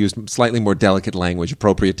words. He used slightly more delicate language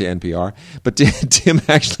appropriate to NPR. But Tim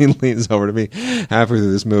actually leans over to me halfway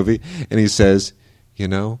through this movie, and he says,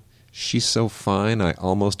 she's so fine, I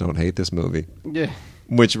almost don't hate this movie. Yeah.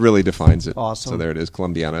 Which really defines it. Awesome. So there it is,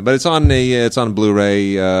 Colombiana. But it's on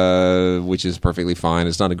Blu-ray, which is perfectly fine.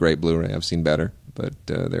 It's not a great Blu-ray. I've seen better, but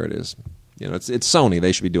there it is. It's Sony.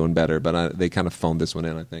 They should be doing better, but they kind of phoned this one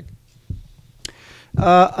in, I think.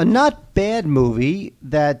 A not bad movie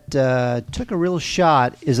that took a real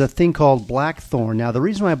shot is a thing called Blackthorn. Now, the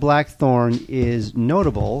reason why Blackthorn is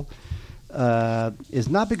notable is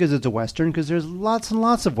not because it's a Western, because there's lots and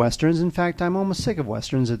lots of Westerns. In fact, I'm almost sick of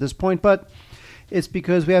Westerns at this point, but it's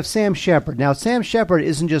because we have Sam Shepard. Now, Sam Shepard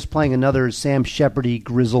isn't just playing another Sam Shepard-y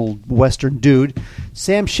grizzled Western dude.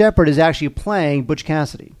 Sam Shepard is actually playing Butch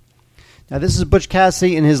Cassidy. Now, this is Butch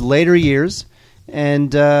Cassidy in his later years,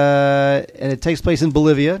 and it takes place in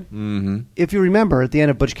Bolivia. Mm-hmm. If you remember, at the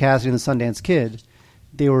end of Butch Cassidy and the Sundance Kid,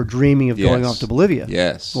 they were dreaming of going off to Bolivia.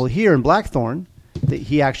 Yes. Well, here in Blackthorn,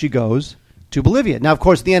 he actually goes to Bolivia. Now, of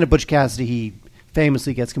course, at the end of Butch Cassidy, he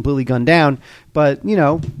famously gets completely gunned down, but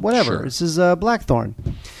whatever. Sure. This is Blackthorn,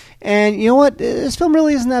 and you know what? This film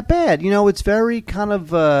really isn't that bad. It's very kind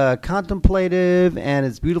of contemplative, and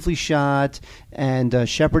it's beautifully shot, and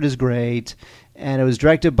Shepard is great, and it was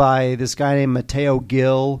directed by this guy named Mateo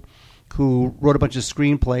Gil, who wrote a bunch of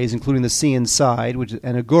screenplays, including The Sea Inside,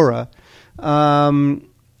 and Agura.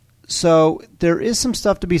 So there is some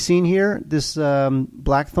stuff to be seen here. This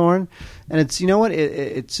Blackthorn, and it's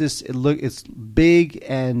it's big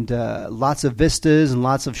and lots of vistas and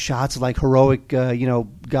lots of shots of like heroic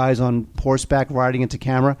guys on horseback riding into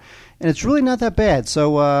camera, and it's really not that bad.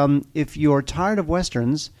 So if you're tired of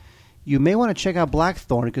westerns, you may want to check out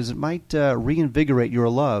Blackthorn because it might reinvigorate your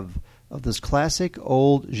love of this classic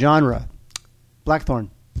old genre.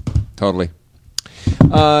 Blackthorn. Totally.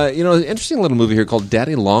 An interesting little movie here called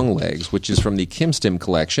Daddy Longlegs, which is from the Kim Stim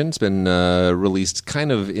collection. It's been released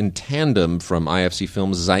kind of in tandem from IFC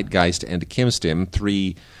Films, Zeitgeist, and Kim Stim,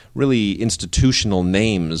 three really institutional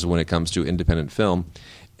names when it comes to independent film.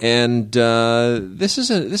 And this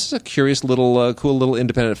is a curious little, cool little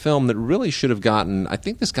independent film that really should have gotten. I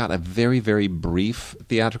think this got a very, very brief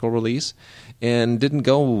theatrical release and didn't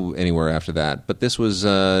go anywhere after that. But this was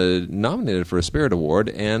nominated for a Spirit Award,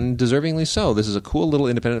 and deservingly so. This is a cool little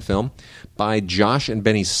independent film by Josh and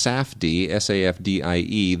Benny Safdie,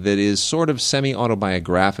 Safdie, that is sort of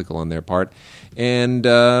semi-autobiographical on their part, and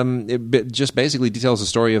it just basically details the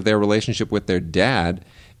story of their relationship with their dad.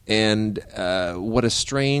 And what a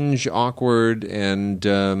strange, awkward, and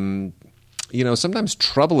sometimes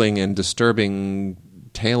troubling and disturbing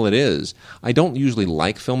tale it is. I don't usually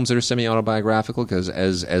like films that are semi-autobiographical because,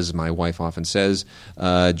 as my wife often says,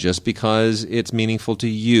 just because it's meaningful to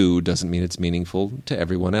you doesn't mean it's meaningful to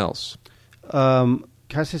everyone else. Can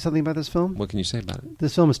I say something about this film? What can you say about it?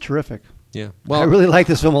 This film is terrific. Yeah. I really like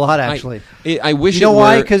this film a lot, actually. I wish you know it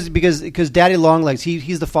why? were... Because Daddy Longlegs,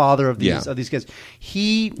 he's the father of these kids.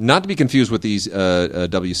 He Not to be confused with these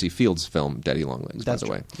W.C. Fields film, Daddy Longlegs, by the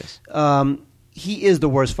way. Yes. He is the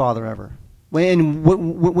worst father ever.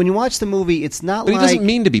 When you watch the movie, it's not but like... he doesn't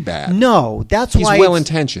mean to be bad. No, that's He's why... He's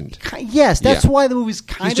well-intentioned. Yes, that's why the movie's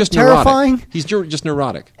kind of terrifying. Neurotic. He's just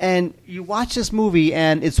neurotic. And you watch this movie,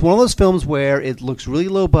 and it's one of those films where it looks really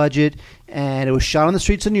low budget, and it was shot on the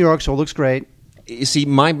streets of New York, so it looks great. You see,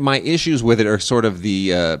 my issues with it are sort of the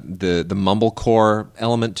mumblecore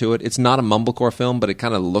element to it. It's not a mumblecore film, but it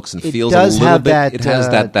kind of looks and feels a little bit. It has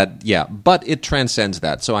that, but it transcends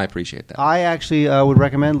that, so I appreciate that. I actually would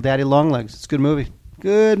recommend Daddy Longlegs. It's a good movie.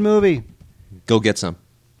 Good movie. Go get some.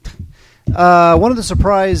 One of the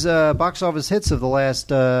surprise box office hits of the last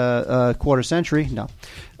quarter century,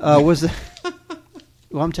 was the...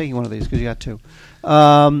 Well, I'm taking one of these because you got two.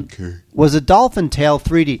 Was A Dolphin Tale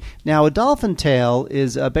 3D. Now, A Dolphin Tale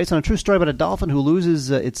is based on a true story about a dolphin who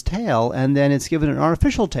loses its tail, and then it's given an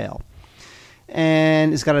artificial tail.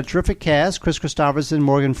 And it's got a terrific cast: Chris Christopherson,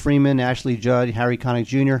 Morgan Freeman, Ashley Judd, Harry Connick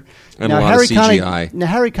Jr. And a lot of CGI. Now,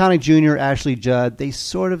 Harry Connick Jr., Ashley Judd, they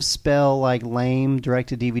sort of spell like lame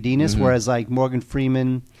direct-to-DVD-ness, whereas like Morgan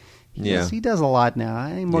Freeman, he does a lot now.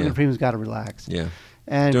 I think Morgan Freeman's got to relax. Yeah.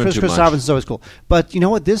 And Chris Christopherson's always cool. But you know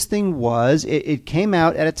what this thing was? It came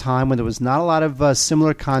out at a time when there was not a lot of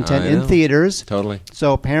similar content in theaters. Totally.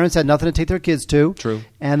 So parents had nothing to take their kids to. True.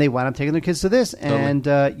 And they wound up taking their kids to this. Totally. And,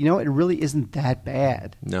 it really isn't that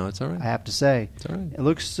bad. No, it's all right. I have to say. It's all right. It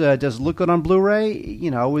looks, does it look good on Blu-ray?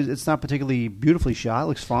 It's not particularly beautifully shot. It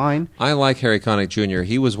looks fine. I like Harry Connick Jr.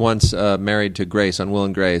 He was once married to Grace on Will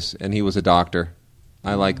and Grace, and he was a doctor.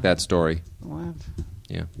 I like that story. What?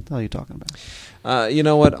 Yeah. What the hell are you talking about? You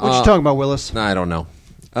know what? What you talking about, Willis? I don't know.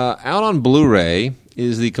 Out on Blu-ray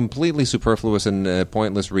is the completely superfluous and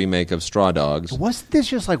pointless remake of Straw Dogs. Wasn't this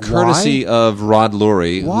just like courtesy of Rod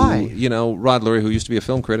Lurie? Why? Rod Lurie, who used to be a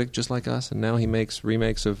film critic just like us, and now he makes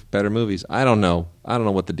remakes of better movies. I don't know. I don't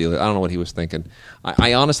know what the deal is. I don't know what he was thinking.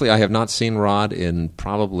 I honestly, I have not seen Rod in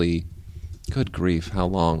probably, good grief, how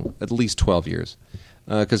long? At least 12 years.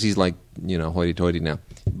 Because he's like, hoity-toity now.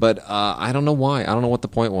 But I don't know why. I don't know what the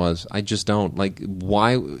point was. I just don't. Like,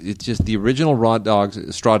 why? It's just the original Straw Dogs.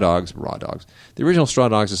 The original Straw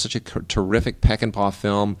Dogs is such a terrific peck-and-paw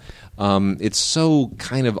film. It's so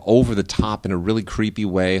kind of over the top in a really creepy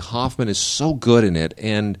way. Hoffman is so good in it.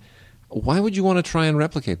 And why would you want to try and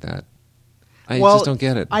replicate that? I just don't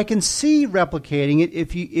get it. I can see replicating it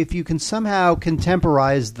if you can somehow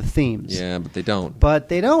contemporize the themes. Yeah, but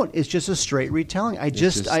they don't. It's just a straight retelling. I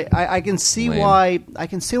can see why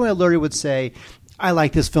Lurie would say, I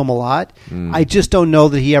like this film a lot. I just don't know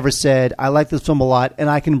that he ever said, I like this film a lot, and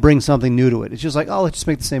I can bring something new to it. It's just like, let's just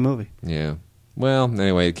make the same movie. Yeah. Well,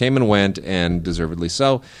 anyway, it came and went, and deservedly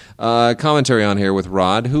so. Commentary on here with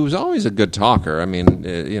Rod, who's always a good talker. I mean,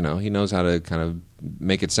 he knows how to kind of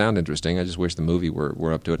make it sound interesting. I just wish the movie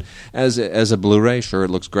were up to it. As a Blu-ray, sure,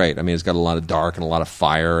 it looks great. I mean, it's got a lot of dark and a lot of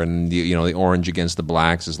fire, and the orange against the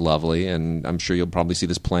blacks is lovely. And I'm sure you'll probably see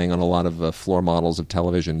this playing on a lot of floor models of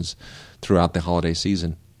televisions throughout the holiday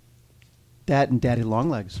season. That and Daddy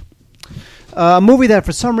Longlegs. A movie that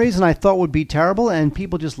for some reason I thought would be terrible and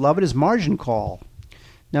people just love it is Margin Call.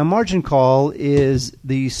 Now, Margin Call is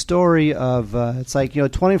the story of it's like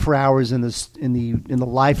 24 hours in the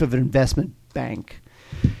life of an investment bank,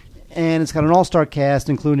 and it's got an all-star cast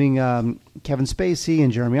including Kevin Spacey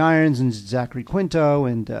and Jeremy Irons and Zachary Quinto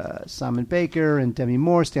and Simon Baker and Demi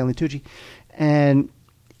Moore, Stanley Tucci, and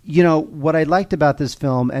what I liked about this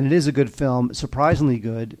film, and it is a good film, surprisingly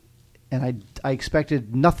good, and I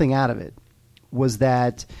expected nothing out of it, was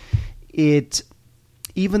that it,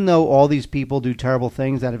 even though all these people do terrible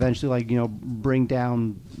things that eventually bring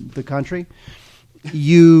down the country,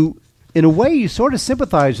 in a way, you sort of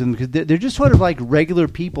sympathize with them because they're just sort of like regular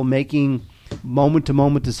people making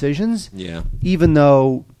moment-to-moment decisions. Yeah. Even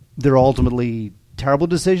though they're ultimately terrible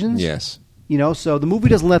decisions. Yes. So the movie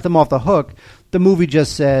doesn't let them off the hook. The movie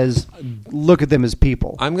just says, look at them as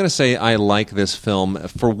people. I'm going to say I like this film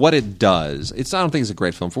for what it does. I don't think it's a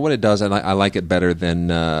great film. For what it does, I like it better than,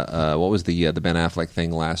 what was the Ben Affleck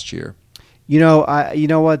thing last year? You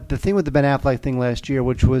know what? The thing with the Ben Affleck thing last year,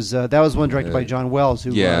 which was that was one directed by John Wells,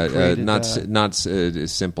 who created, not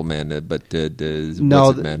Simple Man, but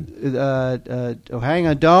no, Man? Hang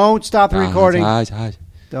on! Don't stop the recording.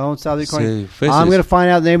 Don't stop the recording. I'm going to find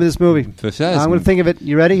out the name of this movie. I'm going to think of it.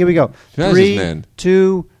 You ready? Here we go. 3,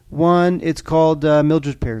 2, 1. It's called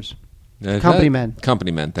Mildred Pierce. Company Men.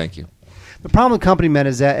 Company Men. Thank you. The problem with Company Men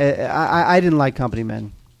is that I didn't like Company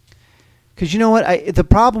Men. Because you know what? The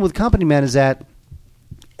problem with Company Men is that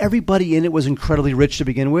everybody in it was incredibly rich to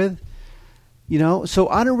begin with. You know, so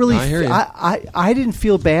I don't really. I hear you. I didn't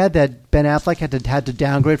feel bad that Ben Affleck had to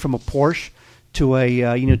downgrade from a Porsche to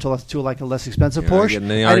a to like a less expensive You're not Porsche.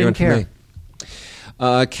 getting any I didn't argument from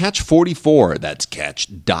care. me. Catch 44. That's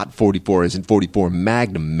Catch.44 isn't 44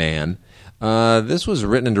 Magnum Man. This was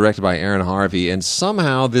written and directed by Aaron Harvey, and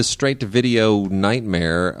somehow this straight-to-video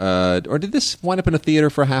nightmare, or did this wind up in a theater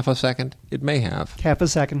for half a second? It may have. Half a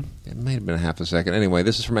second. It may have been a half a second. Anyway,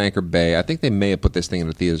 this is from Anchor Bay. I think they may have put this thing in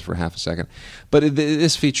the theaters for half a second. But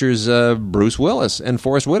this features Bruce Willis and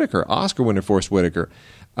Forrest Whitaker, Oscar winner Forrest Whitaker,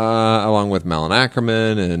 along with Malin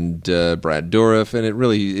Ackerman and Brad Dourif, and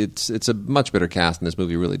it's a much better cast than this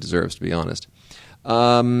movie really deserves, to be honest.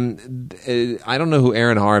 I don't know who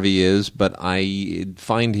Aaron Harvey is, but I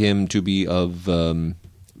find him to be of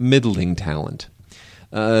middling talent.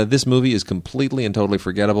 This movie is completely and totally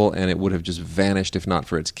forgettable, and it would have just vanished if not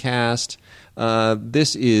for its cast.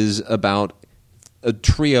 This is about a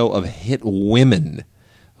trio of hit women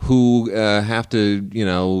who have to,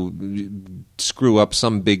 screw up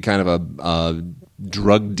some big kind of a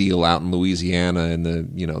drug deal out in Louisiana in the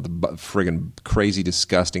friggin' crazy,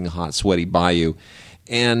 disgusting, hot, sweaty bayou.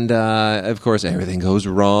 And, of course, everything goes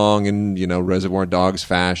wrong in, Reservoir Dogs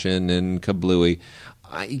fashion and kablooey.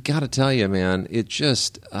 I got to tell you, man, it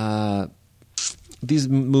just... these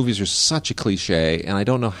movies are such a cliche, and I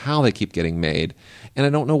don't know how they keep getting made. And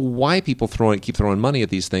I don't know why people keep throwing money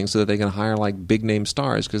at these things so that they can hire, like, big-name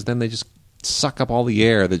stars, because then they just suck up all the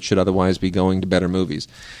air that should otherwise be going to better movies.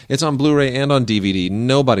 It's on Blu-ray and on DVD.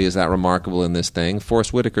 Nobody is that remarkable in this thing.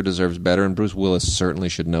 Forrest Whitaker deserves better, and Bruce Willis certainly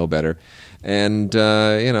should know better. And,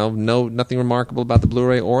 nothing remarkable about the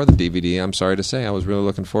Blu-ray or the DVD. I'm sorry to say. I was really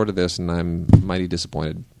looking forward to this, and I'm mighty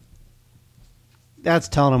disappointed. That's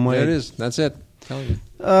telling them, Wade. There it is. That's it. Telling you.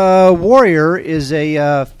 Warrior is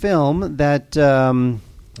a film that...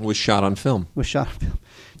 was shot on film.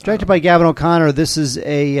 Directed by Gavin O'Connor. This is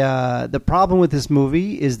the problem with this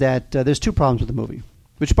movie is that there's two problems with the movie.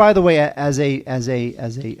 Which, by the way, as a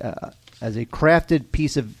crafted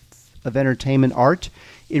piece of entertainment art,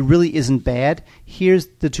 it really isn't bad. Here's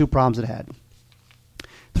the two problems it had.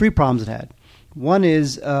 Three problems it had. One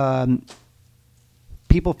is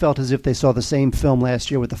people felt as if they saw the same film last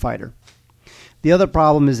year with The Fighter. The other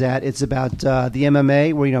problem is that it's about the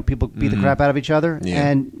MMA, where people beat the crap out of each other,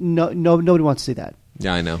 and nobody wants to see that.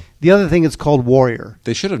 Yeah, I know. The other thing is called Warrior.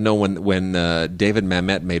 They should have known when David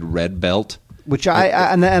Mamet made Red Belt. Which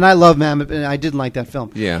I love Mamet, and I didn't like that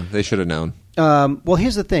film. Yeah, they should have known. Well,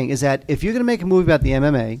 here's the thing, is that if you're going to make a movie about the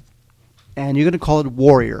MMA, and you're going to call it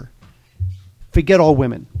Warrior, forget all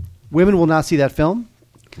women. Women will not see that film.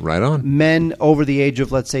 Right on. Men over the age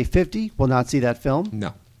of, let's say, 50 will not see that film.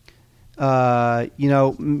 No. So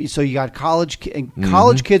you got college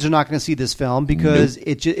kids are not going to see this film because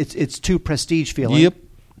it's too prestige feeling. Yep.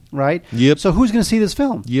 Right. Yep. So who's going to see this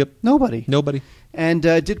film? Yep. Nobody. And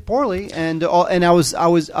it did poorly, and I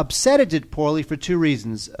was upset it did poorly for two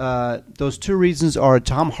reasons. Those two reasons are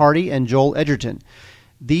Tom Hardy and Joel Edgerton.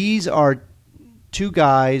 These are two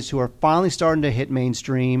guys who are finally starting to hit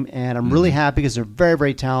mainstream, and I'm really happy because they're very,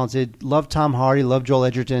 very talented. Love Tom Hardy, love Joel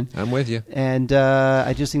Edgerton. I'm with you. And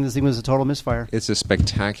I just think this thing was a total misfire. It's a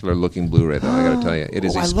spectacular-looking Blu-ray, though, I got to tell you. It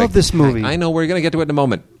is I love this movie. I know, we're going to get to it in a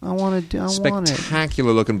moment. I want it.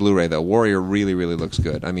 Spectacular-looking Blu-ray, though. Warrior really, really looks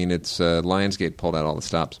good. I mean, it's Lionsgate pulled out all the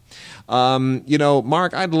stops.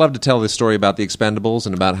 Mark, I'd love to tell this story about The Expendables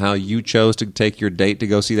and about how you chose to take your date to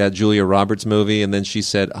go see that Julia Roberts movie, and then she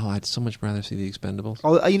said, I'd so much rather see The Expendables.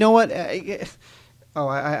 Oh, you know what?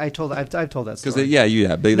 I've told that story. You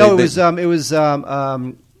have.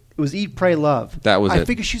 It was Eat, Pray, Love. That was it. I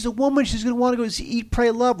figured she's a woman. She's going to want to go see Eat, Pray,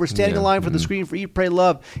 Love. We're standing in line for the screen for Eat, Pray,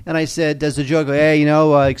 Love. And I said, does the joke go, hey,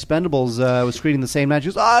 Expendables was screening the same night. She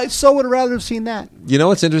goes, I so would have rather have seen that. You know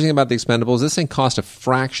what's interesting about The Expendables? This thing cost a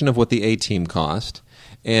fraction of what the A-Team cost.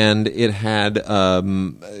 And it had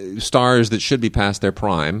stars that should be past their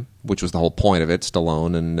prime, which was the whole point of it,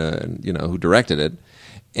 Stallone and who directed it.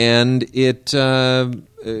 And it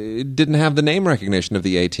didn't have the name recognition of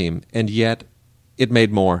the A-Team, and yet it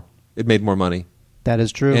made more. It made more money. That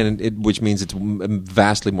is true. And which means it's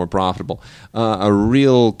vastly more profitable. A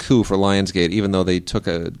real coup for Lionsgate, even though they took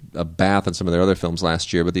a bath in some of their other films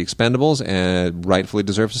last year. But The Expendables rightfully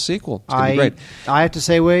deserves a sequel. It's going to be great. I have to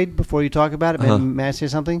say, Wade, before you talk about it, may I say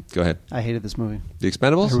something? Go ahead. I hated this movie. The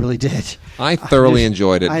Expendables? I really did. I thoroughly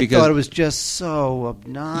enjoyed it. I thought it was just so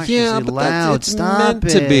obnoxiously loud. It's meant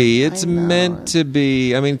to be. It's meant to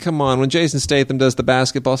be. I mean, come on. When Jason Statham does the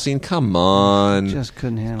basketball scene, come on. Just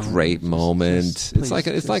couldn't handle it. Great moment.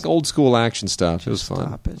 It's like old school action stuff. It was fun.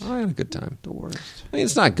 stop it. I had a good time. The worst. I mean,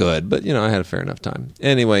 it's not good, but I had a fair enough time.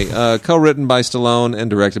 Anyway, co-written by Stallone and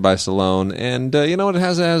directed by Stallone, and it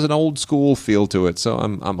has an old school feel to it, so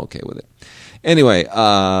I'm okay with it. Anyway, it's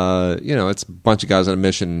a bunch of guys on a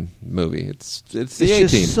mission movie. It's the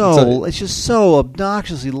A-Team. It's just so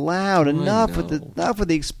obnoxiously loud. Enough with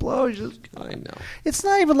the explosions. I know. It's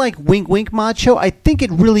not even like wink wink macho. I think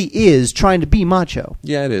it really is trying to be macho.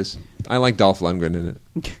 Yeah, it is. I like Dolph Lundgren in it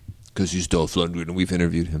because he's Dolph Lundgren, and we've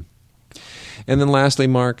interviewed him. And then lastly,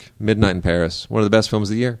 Mark, Midnight in Paris, one of the best films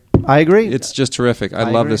of the year. I agree. It's just terrific.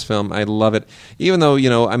 I love this film. I love it. Even though,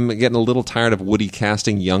 I'm getting a little tired of Woody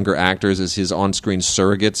casting younger actors as his on-screen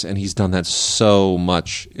surrogates, and he's done that so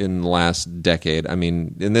much in the last decade. I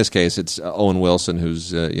mean, in this case, it's Owen Wilson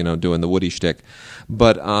who's, doing the Woody shtick.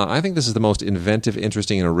 But I think this is the most inventive,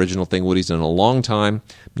 interesting, and original thing Woody's done in a long time.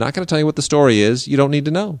 I'm not going to tell you what the story is. You don't need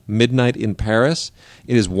to know. Midnight in Paris.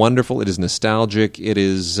 It is wonderful. It is nostalgic. It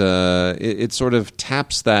is. It sort of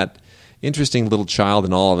taps that interesting little child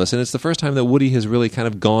in all of us, and it's the first time that Woody has really kind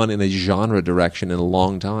of gone in a genre direction in a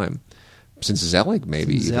long time. Since Zelig,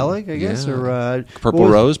 maybe. Zelig, I guess, yeah. or Purple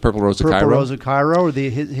Rose of Cairo. Purple Rose of Cairo, or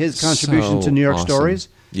his contribution to New York awesome. Stories.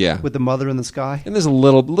 Yeah, with the mother in the sky. And there's a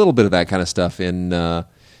little bit of that kind of stuff in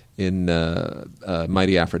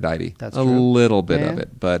Mighty Aphrodite. That's a true. Little bit of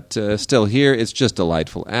it, but still here it's just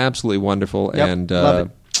delightful, absolutely wonderful, and love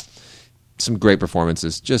it. Some great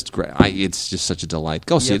performances. Just great. It's just such a delight.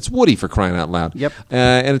 Go see it. It's Woody, for crying out loud. Yep.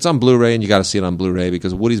 And it's on Blu-ray, and you got to see it on Blu-ray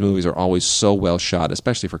because Woody's movies are always so well shot,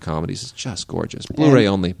 especially for comedies. It's just gorgeous. Blu-ray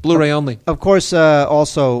only. Blu-ray only. Of course,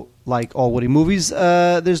 also, like all Woody movies,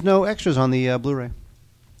 there's no extras on the Blu-ray.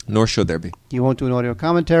 Nor should there be. He won't do an audio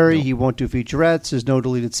commentary. No. He won't do featurettes. There's no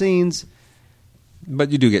deleted scenes. But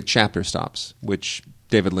you do get chapter stops, which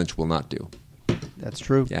David Lynch will not do. That's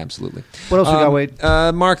true. Yeah, absolutely. What else we got, Wade?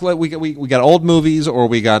 Mark, we got old movies or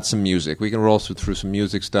we got some music. We can roll through some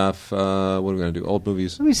music stuff. What are we going to do? Old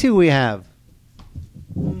movies? Let me see what we have.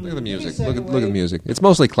 Look at the music. Give me a second, Look at the music. It's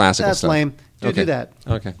mostly classical That's stuff. lame. Okay. Do that.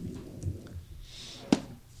 Okay.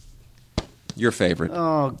 Your favorite.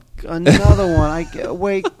 Oh, another one.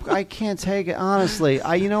 I can't take it. Honestly,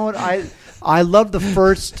 you know what? I love the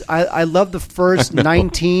first. I love the first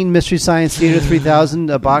 19 Mystery Science Theater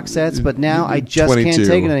 3000 box sets, but now I just 22. can't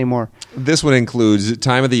take it anymore. This one includes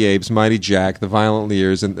Time of the Apes, Mighty Jack, The Violent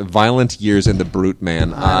Years, and The Brute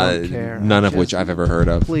Man. I don't care. None of which I've ever heard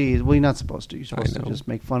of. Please, well, you're not supposed to. You're supposed to just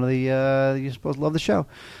make fun of the. You're supposed to love the show.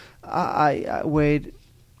 Wade,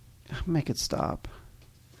 make it stop.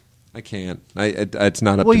 I can't. It's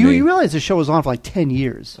not up Well, to me. you realize the show was on for like 10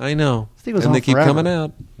 years. I know. This thing was and on they keep forever. coming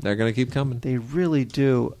out. They're going to keep coming. They really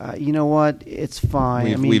do. You know what? It's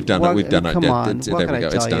fine. We've done it. We've done it. Come on. There What can we I go.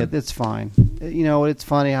 tell It's you? done. It's fine. You know what? It's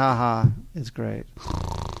funny. Ha ha. It's great.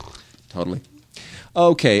 Totally.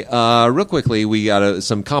 Okay, real quickly, we got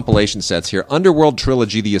some compilation sets here. Underworld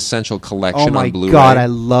Trilogy, the Essential Collection Oh my on Blu-ray. God, I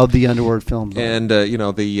love the Underworld films. And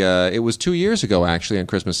it was 2 years ago actually on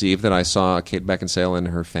Christmas Eve that I saw Kate Beckinsale and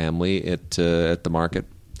her family at the market.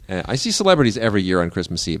 I see celebrities every year on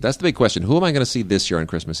Christmas Eve. That's the big question. Who am I going to see this year on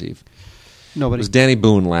Christmas Eve? It Nobody. was Danny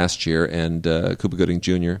Boone last year and Cuba Gooding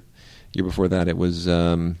Jr. Year before that, it was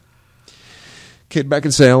Kate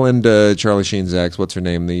Beckinsale and Charlie Sheen's ex. What's her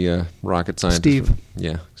name? The rocket scientist. Steve.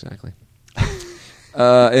 Yeah, exactly.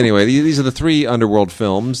 Anyway, these are the three Underworld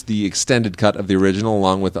films, the extended cut of the original,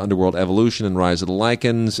 along with Underworld Evolution and Rise of the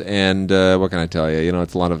Lycans. And what can I tell you? You know,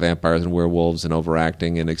 it's a lot of vampires and werewolves and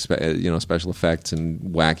overacting and special effects and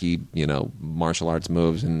wacky martial arts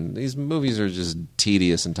moves. And these movies are just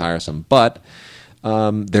tedious and tiresome, but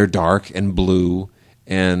they're dark and blue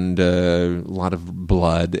and a lot of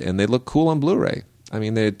blood, and they look cool on Blu-ray. I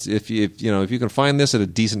mean, if you can find this at a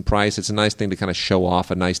decent price, it's a nice thing to kind of show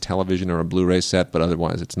off a nice television or a Blu-ray set, but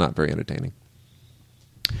otherwise it's not very entertaining.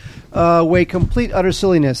 Way Complete Utter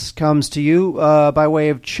Silliness comes to you by way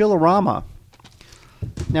of Chillerama.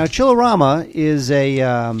 Now, Chillerama is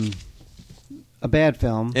a bad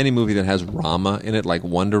film. Any movie that has Rama in it, like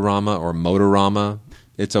Wonderama or Motorama,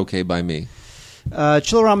 it's okay by me.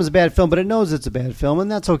 Chillerama is a bad film, but it knows it's a bad film,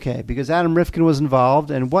 and that's okay, because Adam Rifkin was involved,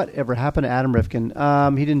 and whatever happened to Adam Rifkin?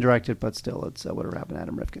 He didn't direct it, but still, it's whatever happened to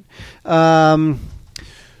Adam Rifkin.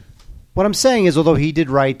 What I'm saying is, although he did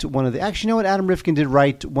write one of the... Actually, you know what? Adam Rifkin did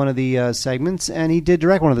write one of the segments, and he did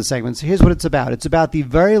direct one of the segments. Here's what it's about. It's about the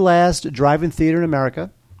very last drive-in theater in America,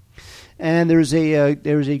 and there's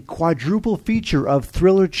a quadruple feature of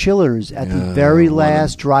thriller chillers at the very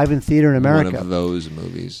last drive-in theater in America. One of those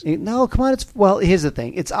movies. No, come on. Here's the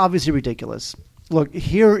thing. It's obviously ridiculous. Look,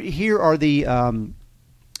 here are the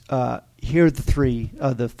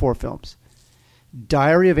 4 films.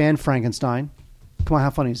 Diary of Anne Frankenstein. Come on, how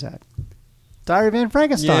funny is that? Diary of Anne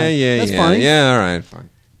Frankenstein. That's funny. Yeah, all right, fine.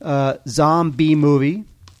 Zombie movie.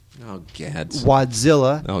 Oh, gads.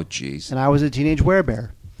 Wadzilla. Oh, jeez. And I was a teenage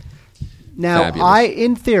werebear. Now, Fabulous.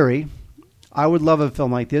 in theory, I would love a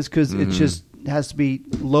film like this because it just has to be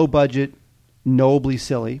low budget, nobly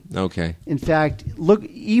silly. Okay. In fact, look,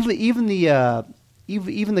 even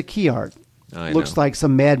the key art looks like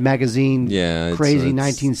some Mad Magazine, crazy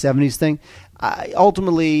 1970s thing.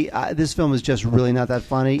 Ultimately, this film is just really not that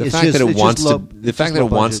funny. The fact that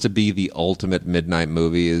it wants to be the ultimate midnight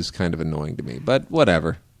movie is kind of annoying to me. But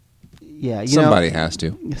whatever. Yeah, somebody has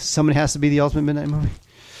to. Somebody has to be the ultimate midnight movie.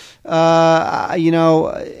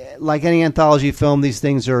 Like any anthology film, these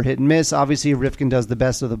things are hit and miss. Obviously, Rifkin does the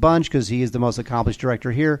best of the bunch because he is the most accomplished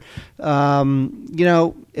director here.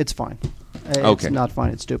 It's fine. Okay. It's not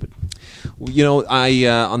fine. It's stupid. I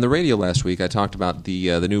on the radio last week I talked about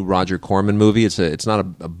the new Roger Corman movie. It's not a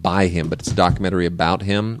by him, but it's a documentary about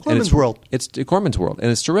him. Corman's World. It's Corman's World,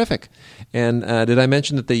 and it's terrific. And did I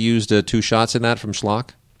mention that they used 2 shots in that from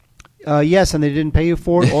Schlock? Yes, and they didn't pay you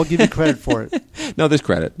for it. I'll give you credit for it. No, there's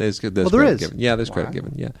credit. There's there credit is. given. Yeah, there's credit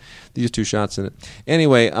given. Yeah, they used 2 shots in it.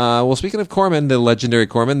 Anyway, speaking of Corman, the legendary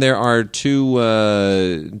Corman, there are two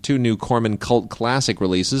new Corman cult classic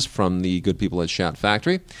releases from the good people at Shout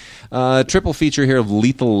Factory. Triple feature here of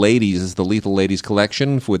Lethal Ladies. This is the Lethal Ladies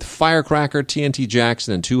collection with Firecracker, TNT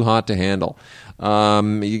Jackson, and Too Hot to Handle.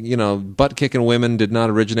 Butt-kicking women did not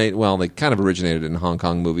originate. Well, they kind of originated in Hong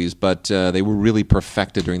Kong movies, but they were really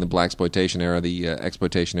perfected during the blaxploitation era, the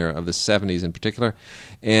exploitation era of the 70s in particular.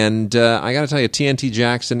 And I got to tell you, TNT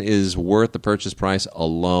Jackson is worth the purchase price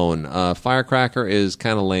alone. Firecracker is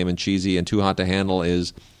kind of lame and cheesy, and Too Hot to Handle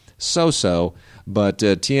is so-so. But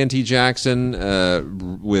TNT Jackson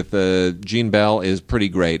with Gene Bell is pretty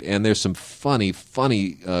great. And there's some funny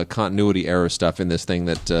continuity error stuff in this thing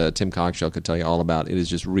that Tim Cogshaw could tell you all about. It is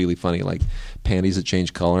just really funny, like panties that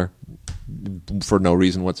change color for no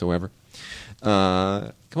reason whatsoever.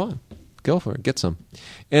 Come on. Go for it. Get some.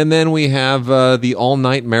 And then we have the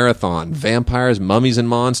all-night marathon, Vampires, Mummies, and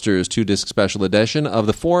Monsters, 2-disc special edition of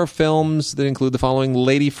the 4 films that include the following: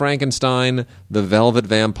 Lady Frankenstein, The Velvet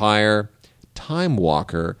Vampire, Time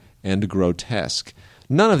Walker, and Grotesque.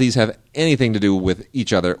 None of these have anything to do with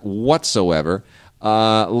each other whatsoever.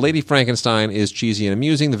 Lady Frankenstein is cheesy and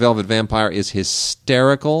amusing. The Velvet Vampire is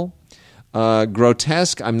hysterical.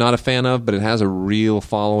 Grotesque, I'm not a fan of, but it has a real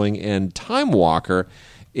following. And Time Walker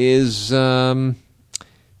is,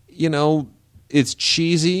 it's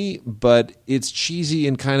cheesy, but it's cheesy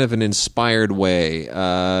in kind of an inspired way.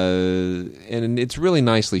 And it's really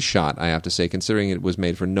nicely shot, I have to say, considering it was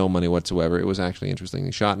made for no money whatsoever. It was actually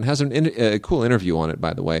interestingly shot and has a cool interview on it,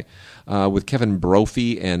 by the way, with Kevin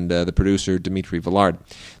Brophy and the producer, Dimitri Villard.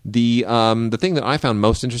 The thing that I found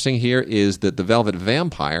most interesting here is that The Velvet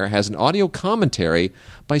Vampire has an audio commentary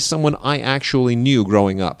by someone I actually knew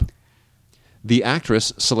growing up. The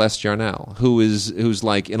actress Celeste Yarnell, who's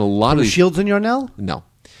like in a lot of these... Shields and Yarnell? No.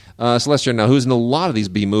 Celeste Yarnell, who's in a lot of these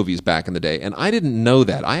B movies back in the day, and I didn't know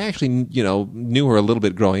that. I actually, knew her a little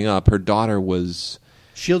bit growing up. Her daughter was...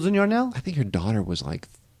 Shields and Yarnell? I think her daughter was like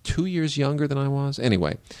 2 years younger than I was.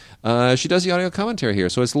 Anyway, she does the audio commentary here,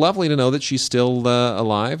 so it's lovely to know that she's still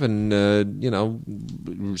alive and,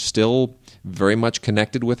 still very much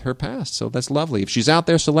connected with her past. So that's lovely. If she's out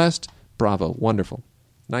there, Celeste, bravo, wonderful.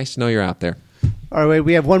 Nice to know you're out there. All right, Wade,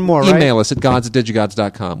 we have one more, right? Email us at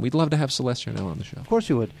gods@digigods.com. We'd love to have Celeste Yarnell on the show. Of course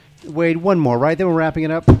we would. Wade, one more, right? Then we're wrapping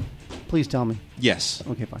it up. Please tell me. Yes.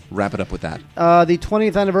 Okay, fine. Wrap it up with that. The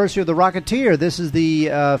 20th anniversary of The Rocketeer. This is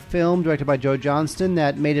the film directed by Joe Johnston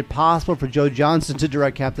that made it possible for Joe Johnston to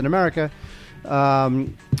direct Captain America. This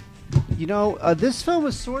film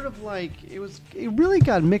was sort of like... It really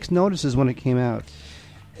got mixed notices when it came out.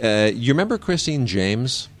 You remember Christine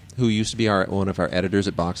James, who used to be one of our editors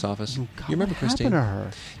at Box Office? Oh, God, you remember what Christine?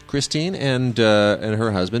 happened to her? Christine and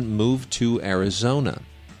her husband moved to Arizona.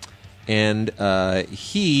 And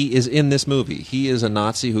he is in this movie. He is a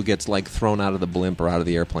Nazi who gets like thrown out of the blimp or out of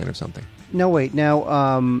the airplane or something. No, wait.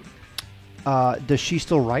 Now, does she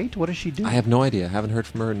still write? What does she do? I have no idea. I haven't heard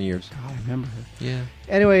from her in years. God, I remember her. Yeah.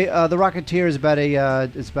 Anyway, The Rocketeer is about a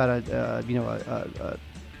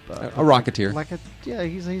rocketeer.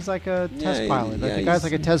 He's like a test pilot. yeah, The guy's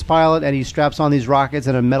like a test pilot, and he straps on these rockets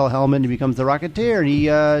and a metal helmet, and he becomes the Rocketeer. And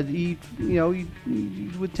he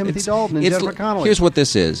with Timothy Dalton and Jennifer Connelly. Here's what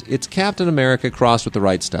this is: it's Captain America crossed with The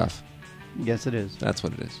Right Stuff. Yes, it is. That's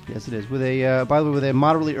what it is. Yes, it is. With a by the way, with a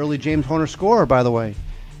moderately early James Horner score. By the way.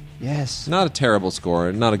 Yes. Not a terrible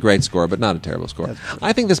score, not a great score, but not a terrible score.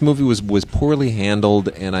 I think this movie was poorly handled,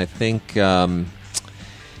 and I think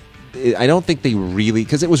I don't think they really,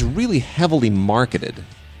 because it was really heavily marketed.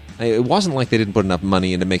 It wasn't like they didn't put enough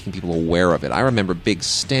money into making people aware of it. I remember big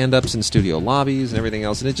stand-ups in studio lobbies and everything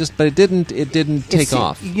else, and it didn't take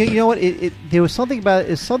off. You know what? There was something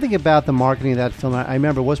about the marketing of that film. I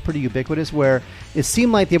remember was pretty ubiquitous, where it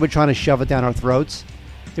seemed like they were trying to shove it down our throats.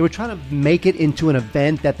 They were trying to make it into an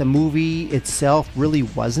event that the movie itself really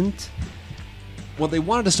wasn't. Well, they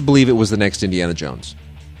wanted us to believe it was the next Indiana Jones.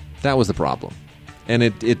 That was the problem, and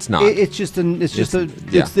it's not. It's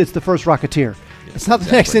the first Rocketeer. Yeah, it's not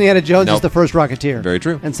the next Indiana Jones. Nope. It's the first Rocketeer. Very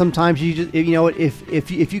true. And sometimes you just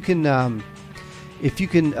if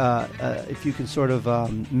you can sort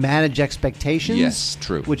of manage expectations. Yes,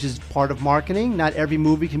 true. Which is part of marketing. Not every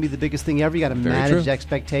movie can be the biggest thing ever. You got to manage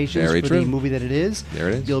expectations for the movie that it is. There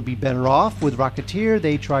it is. You'll be better off with Rocketeer.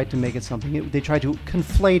 They tried to make it something. They tried to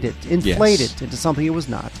conflate it, inflate it into something it was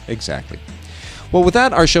not. Exactly. Well, with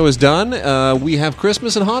that, our show is done. We have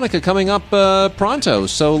Christmas and Hanukkah coming up pronto.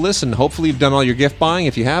 So listen, hopefully you've done all your gift buying.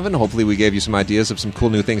 If you haven't, hopefully we gave you some ideas of some cool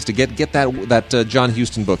new things to get. Get that John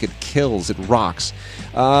Huston book. It kills. It rocks.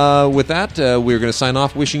 With that, we're going to sign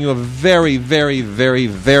off wishing you a very, very, very,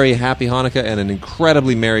 very happy Hanukkah and an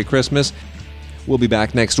incredibly Merry Christmas. We'll be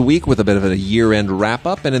back next week with a bit of a year-end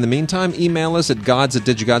wrap-up. And in the meantime, email us at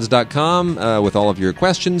gods@digigods.com with all of your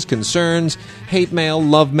questions, concerns, hate mail,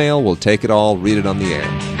 love mail. We'll take it all, read it on the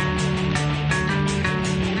air.